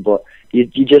people's skin, but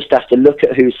you just have to look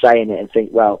at who's saying it and think,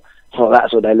 well,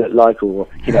 that's what they look like, or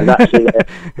that's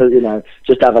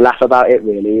just have a laugh about it.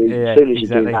 Really, as soon as you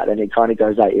do that, then it kind of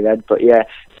goes out your head. But yeah,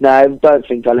 no, I don't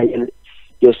think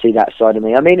you'll see that side of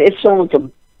me. I mean, if someone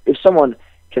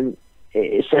can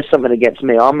it says something against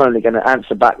me, I'm only going to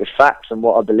answer back with facts and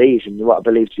what I believe and what I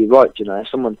believe to be right. If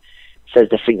someone says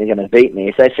they think they're going to beat me,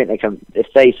 if they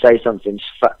say something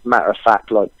matter of fact,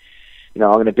 like, I'm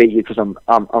going to beat you because I'm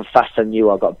faster than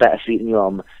you, I've got better feet than you,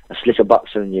 I'm a slicker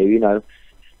boxer than you,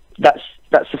 that's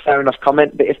a fair enough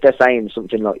comment. But if they're saying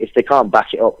something like, if they can't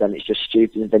back it up, then it's just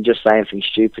stupid. Then just saying things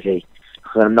stupidly,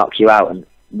 I'm going to knock you out. And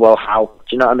well, how?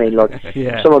 Do you know what I mean? Like,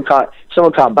 yeah. someone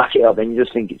can't back it up, then you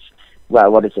just think it's,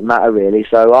 well, what does it matter really?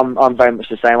 So I'm very much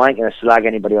the same. I ain't going to slag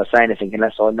anybody or say anything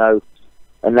unless I know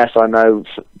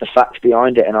the facts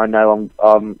behind it, and I know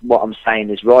what I'm saying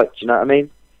is right. Do you know what I mean?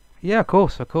 Yeah, of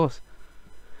course.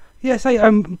 Yeah, say,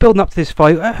 building up to this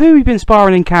fight, who have you been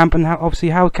sparring in camp, and how's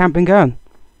camp been going?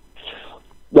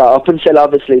 Well, up until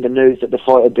obviously the news that the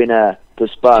fight had been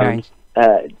postponed,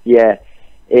 I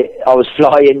was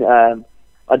flying.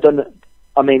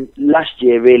 Last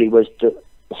year really was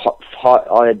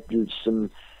I had some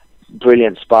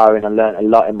brilliant sparring. I learnt a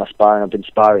lot in my sparring. I've been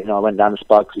sparring. I went down and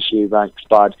sparred Chris Eubank,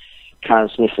 sparred Karen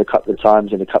Smith a couple of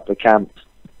times in a couple of camps.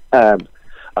 I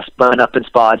spun up and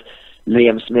sparred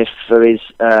Liam Smith for his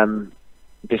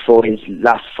before his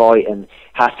last fight, and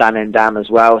Hassan Endam as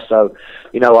well. So,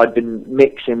 I'd been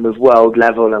mixing with world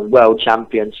level and world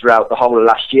champions throughout the whole of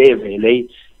last year, really,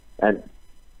 and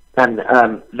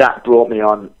that brought me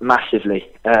on massively.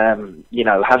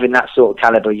 Having that sort of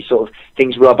caliber,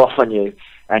 things rub off on you,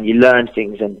 and you learn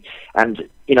things, and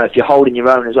if you're holding your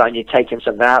own as well, and you're taking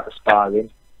something out of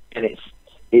sparring, and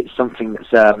it's something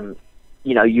that's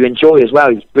you enjoy as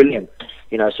well. It's brilliant,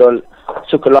 So I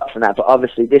took a lot from that. But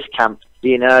obviously, this camp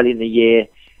being early in the year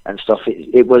and stuff,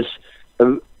 it was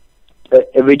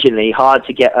originally hard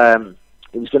to get.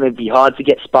 It was going to be hard to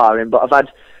get sparring, but I've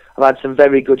had some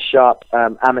very good, sharp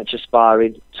amateur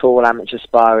sparring, tall amateur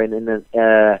sparring, and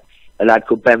a lad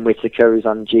called Ben Whittaker who's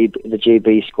on the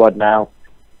GB squad now.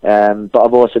 But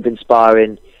I've also been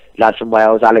sparring lad from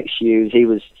Wales, Alex Hughes. He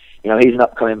was, he's an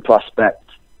upcoming prospect.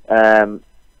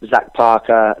 Zach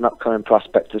Parker, an upcoming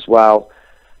prospect as well.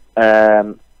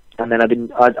 And then I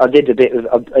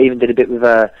even did a bit with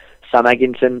Sam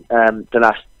Eggington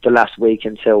the last week,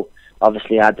 until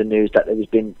obviously I had the news that it was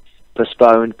been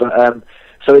postponed. But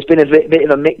so it's been a bit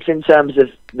of a mix in terms of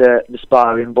the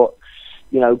sparring, but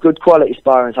good quality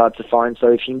sparring is hard to find. So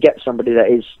if you can get somebody that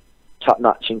is top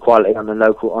notch in quality on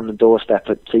the doorstep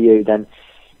to you, then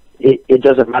it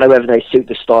doesn't matter whether they suit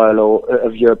the style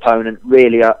of your opponent.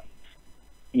 Really,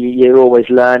 you're always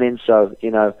learning. So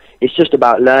it's just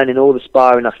about learning all the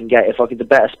sparring I can get. If I get the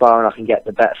better sparring I can get,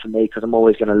 the better for me, because I'm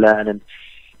always going to learn. And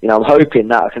I'm hoping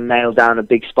that I can nail down a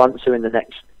big sponsor in the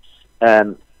next,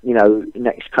 in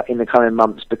the coming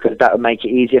months, because that would make it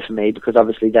easier for me, because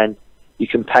obviously then you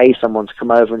can pay someone to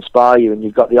come over and spar you, and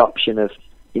you've got the option of,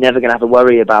 you're never going to have to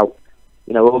worry about,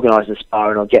 organising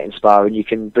sparring or getting sparring. You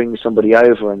can bring somebody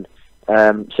over, and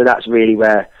so that's really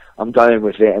where I'm going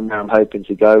with it and where I'm hoping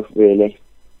to go, really.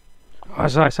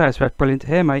 As I say, it's brilliant to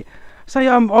hear, mate. So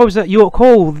I was at York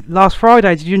Hall last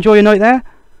Friday. Did you enjoy your night there?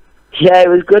 Yeah, it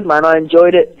was good, man. I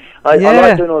enjoyed it. I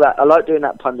like doing all that. I like doing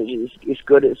that punditry. It's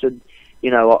good. It's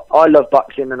I love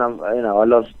boxing, and I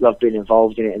love being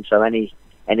involved in it, and so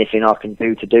anything I can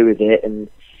do to do with it, and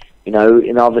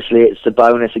and obviously it's a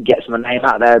bonus. It gets my name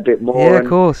out there a bit more. Yeah, of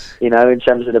course. In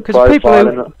terms of the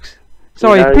profile.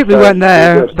 People who weren't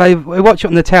there, they watch it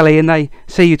on the telly and they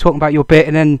see you talking about your bit,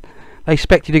 and then they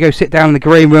expect you to go sit down in the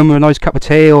green room with a nice cup of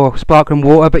tea or sparkling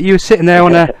water, but you were sitting there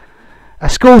on a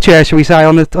school chair, shall we say,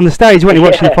 on the stage, weren't you,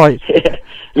 watching the fight?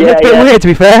 Yeah, a bit weird, to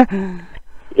be fair.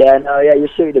 Yeah, you're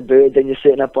suited a booted, then you're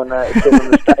sitting up on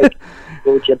the stage,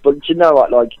 school chair. But you know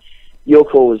what, like, your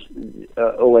call's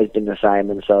always been the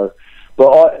same, and so.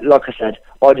 But like I said,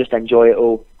 I just enjoy it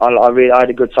all. I had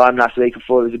a good time last week. I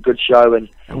thought it was a good show, and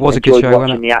it was a good show. Enjoyed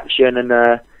watching the action,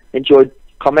 and enjoyed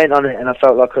comment on it, and I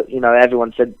felt like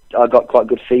everyone said I got quite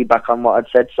good feedback on what I'd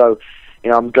said. So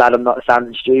I'm glad I'm not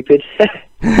sounding stupid.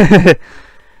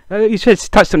 You said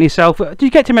touched on yourself. Do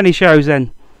you get to many shows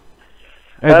then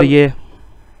over the year?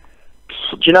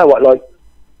 Do you know what? Like,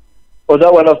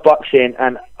 although I love boxing,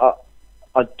 and I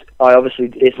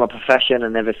obviously it's my profession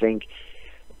and everything,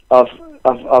 I've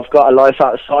got a life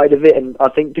outside of it, and I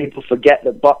think people forget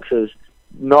that boxers,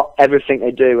 not everything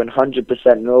they do, and 100%,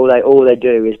 and all they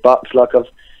do is box. Like I've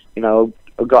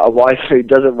got a wife who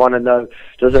doesn't want to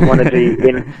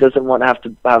have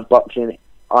to have boxing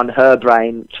on her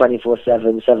brain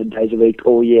 24/7, 7 days a week,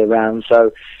 all year round.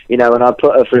 So and I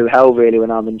put her through hell really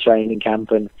when I'm in training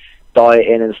camp and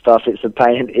dieting and stuff. It's a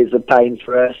pain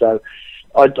for her. So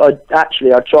I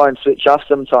try and switch off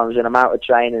sometimes when I'm out of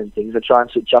training and things. I try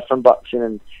and switch off from boxing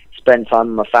and spend time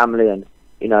with my family, and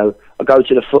I go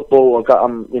to the football.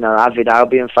 I'm an avid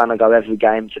Albion fan. I go every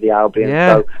game to the Albion.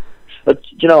 Yeah. So, but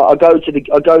I go to the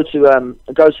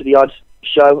odd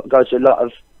show. I go to a lot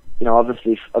of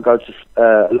obviously I go to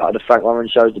a lot of the Frank Warren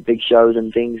shows, the big shows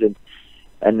and things, and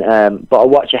but I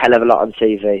watch a hell of a lot on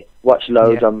TV. Watch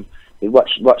loads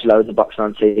watch loads of boxing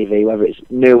on TV, whether it's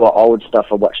new or old stuff.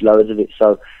 I watch loads of it.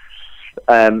 So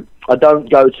I don't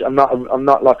go to. I'm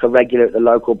not like a regular at the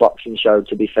local boxing show,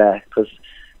 to be fair, because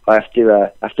I have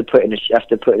to put in a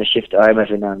shift at home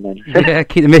every now and then. Yeah,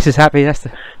 keep the missus happy. That's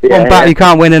the one battle you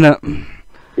can't win, innit?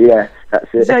 Yeah, that's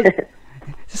it.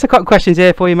 Just a couple of questions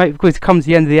here for you, mate, because it comes to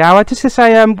the end of the hour. Just to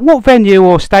say, what venue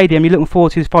or stadium are you looking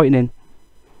forward to fighting in?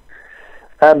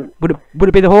 Would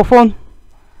it be the Hawthorn?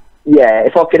 Yeah,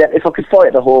 if I could fight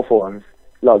at the Hawthorns,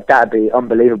 like, that'd be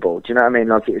unbelievable. Do you know what I mean?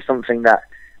 Like, it's something that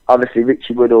obviously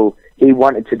Richie Woodall, he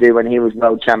wanted to do when he was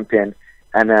world champion,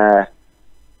 and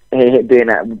he being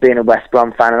a West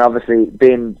Brom fan, and obviously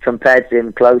being compared to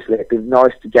him closely, it'd be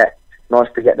nice to get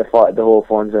the fight at the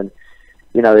Hawthorns. And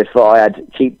if I had to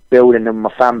keep building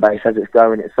my fan base as it's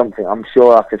going, it's something I'm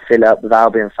sure I could fill it up with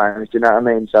Albion fans. Do you know what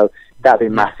I mean? So that'd be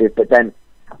massive. But then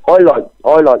I do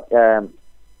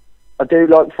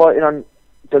like fighting on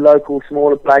the local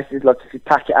smaller places. Like, if you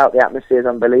pack it out, the atmosphere is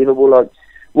unbelievable. Like,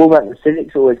 Wolverhampton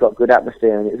Civic's always got good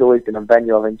atmosphere, and it's always been a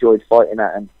venue I've enjoyed fighting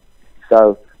at. And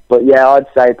so, but yeah, I'd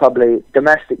say probably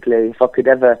domestically, if I could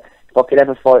ever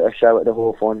fight a show at the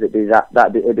Hawthorns, it'd be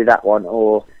that one,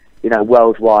 or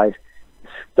worldwide,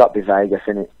 that'd be Vegas,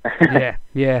 innit?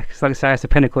 yeah. Because like I say, it's the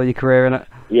pinnacle of your career, innit?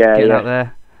 Yeah, getting out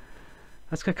there.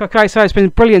 That's good. Okay, so it's been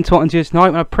brilliant talking to you tonight,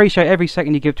 and I appreciate every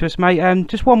second you give to us, mate.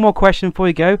 Just one more question before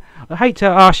you go. I hate to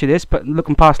ask you this, but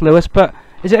looking past Lewis, but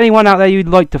is there anyone out there you'd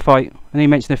like to fight? I know you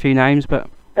mentioned a few names, but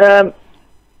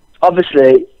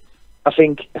obviously, I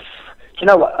think, you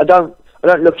know what? I don't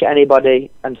look at anybody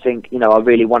and think, I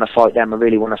really want to fight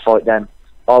them.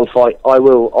 I'll fight. I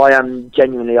will. I am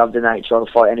genuinely of the nature. I'll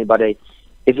fight anybody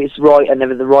if it's right and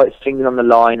the right things on the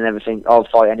line and everything. I'll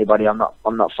fight anybody. I'm not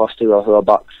fussed who I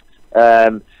box.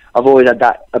 I've always had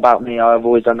that about me. I've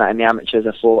always done that in the amateurs.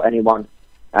 I fought anyone,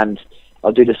 and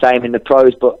I'll do the same in the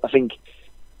pros. But I think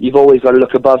you've always got to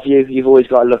look above you. You've always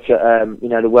got to look at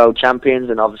the world champions,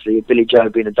 and obviously Billy Joe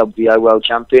being a WBO world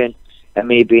champion, and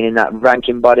me being in that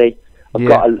ranking body. I've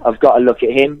got to look at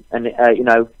him, and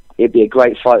it'd be a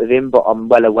great fight with him. But I'm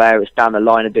well aware it's down the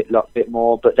line a bit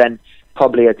more. But then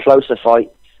probably a closer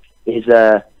fight is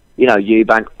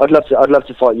Eubank. I'd love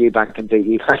to fight Eubank and beat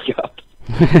Eubank up.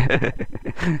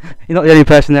 You're not the only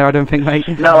person there, I don't think, mate.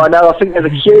 No, I know. I think there's a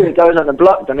queue that goes on the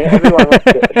block, doesn't it? Everyone wants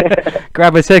it.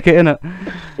 Grab a ticket, innit?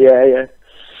 Yeah.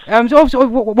 So obviously,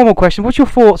 one more question. What's your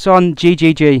thoughts on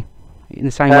GGG in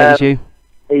the same way as you?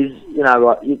 He's, you know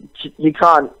what, you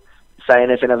can't say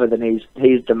anything other than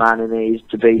he's the man and he's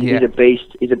the beast. Yeah. He's a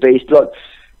beast. He's a beast. Look,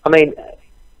 I mean,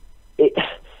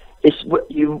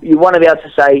 you want to be able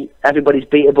to say everybody's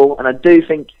beatable, and I do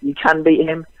think you can beat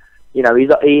him. You know, he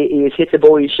is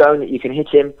hittable. He's shown that you can hit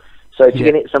him. So if you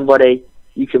can hit somebody,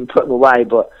 you can put them away.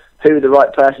 But who the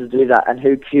right person to do that and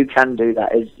who can do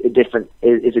that is a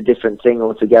different thing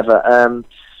altogether.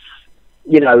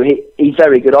 You know, he's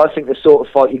very good. I think the sort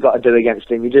of fight you got to do against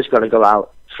him, you just got to go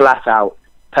out flat out,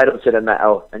 pedal to the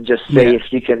metal, and just see if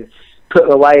you can put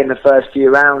him away in the first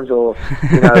few rounds, or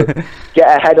you know,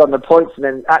 get ahead on the points and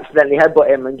then accidentally headbutt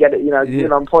him and get it, you know,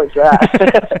 get on points for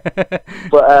that.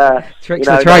 But tricks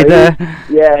you know, of the trade there.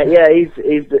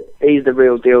 He's the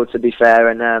real deal, to be fair.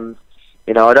 And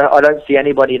you know, I don't see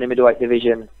anybody in the middleweight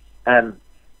division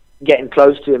getting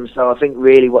close to him. So I think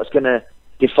really what's going to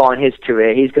define his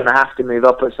career, he's going to have to move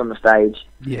up at some stage.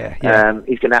 Yeah.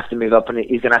 He's going to have to move up, and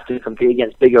he's going to have to compete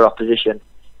against bigger opposition.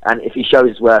 And if he shows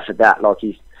his worth at that, like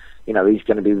he's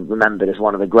going to be remembered as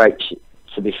one of the greats,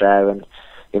 to be fair. And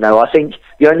you know, I think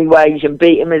the only way you can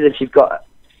beat him is if you've got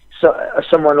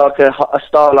someone like a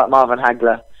star like Marvin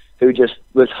Hagler, who just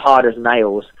was hard as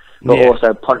nails, but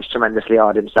also punched tremendously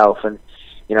hard himself, and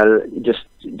you know, just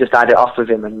had it off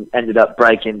with him and ended up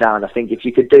breaking down. I think if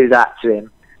you could do that to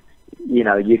him, you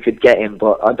know, you could get him.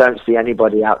 But I don't see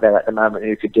anybody out there at the moment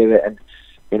who could do it. And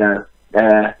you know,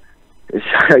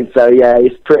 so yeah,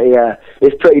 it's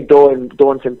pretty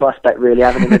daunting prospect, really,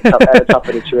 having him at the top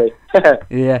of the tree.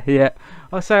 Yeah.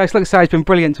 I'll say, like I say, it's been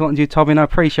brilliant talking to you, Tommy, and I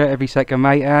appreciate every second,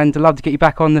 mate. And I'd love to get you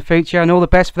back on in the future, and all the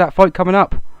best for that fight coming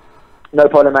up. No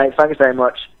problem, mate. Thanks very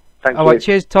much. Thank you. All right,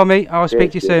 cheers, Tommy. I'll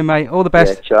speak to you soon, mate. All the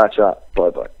best. Yeah, ciao.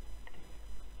 Bye.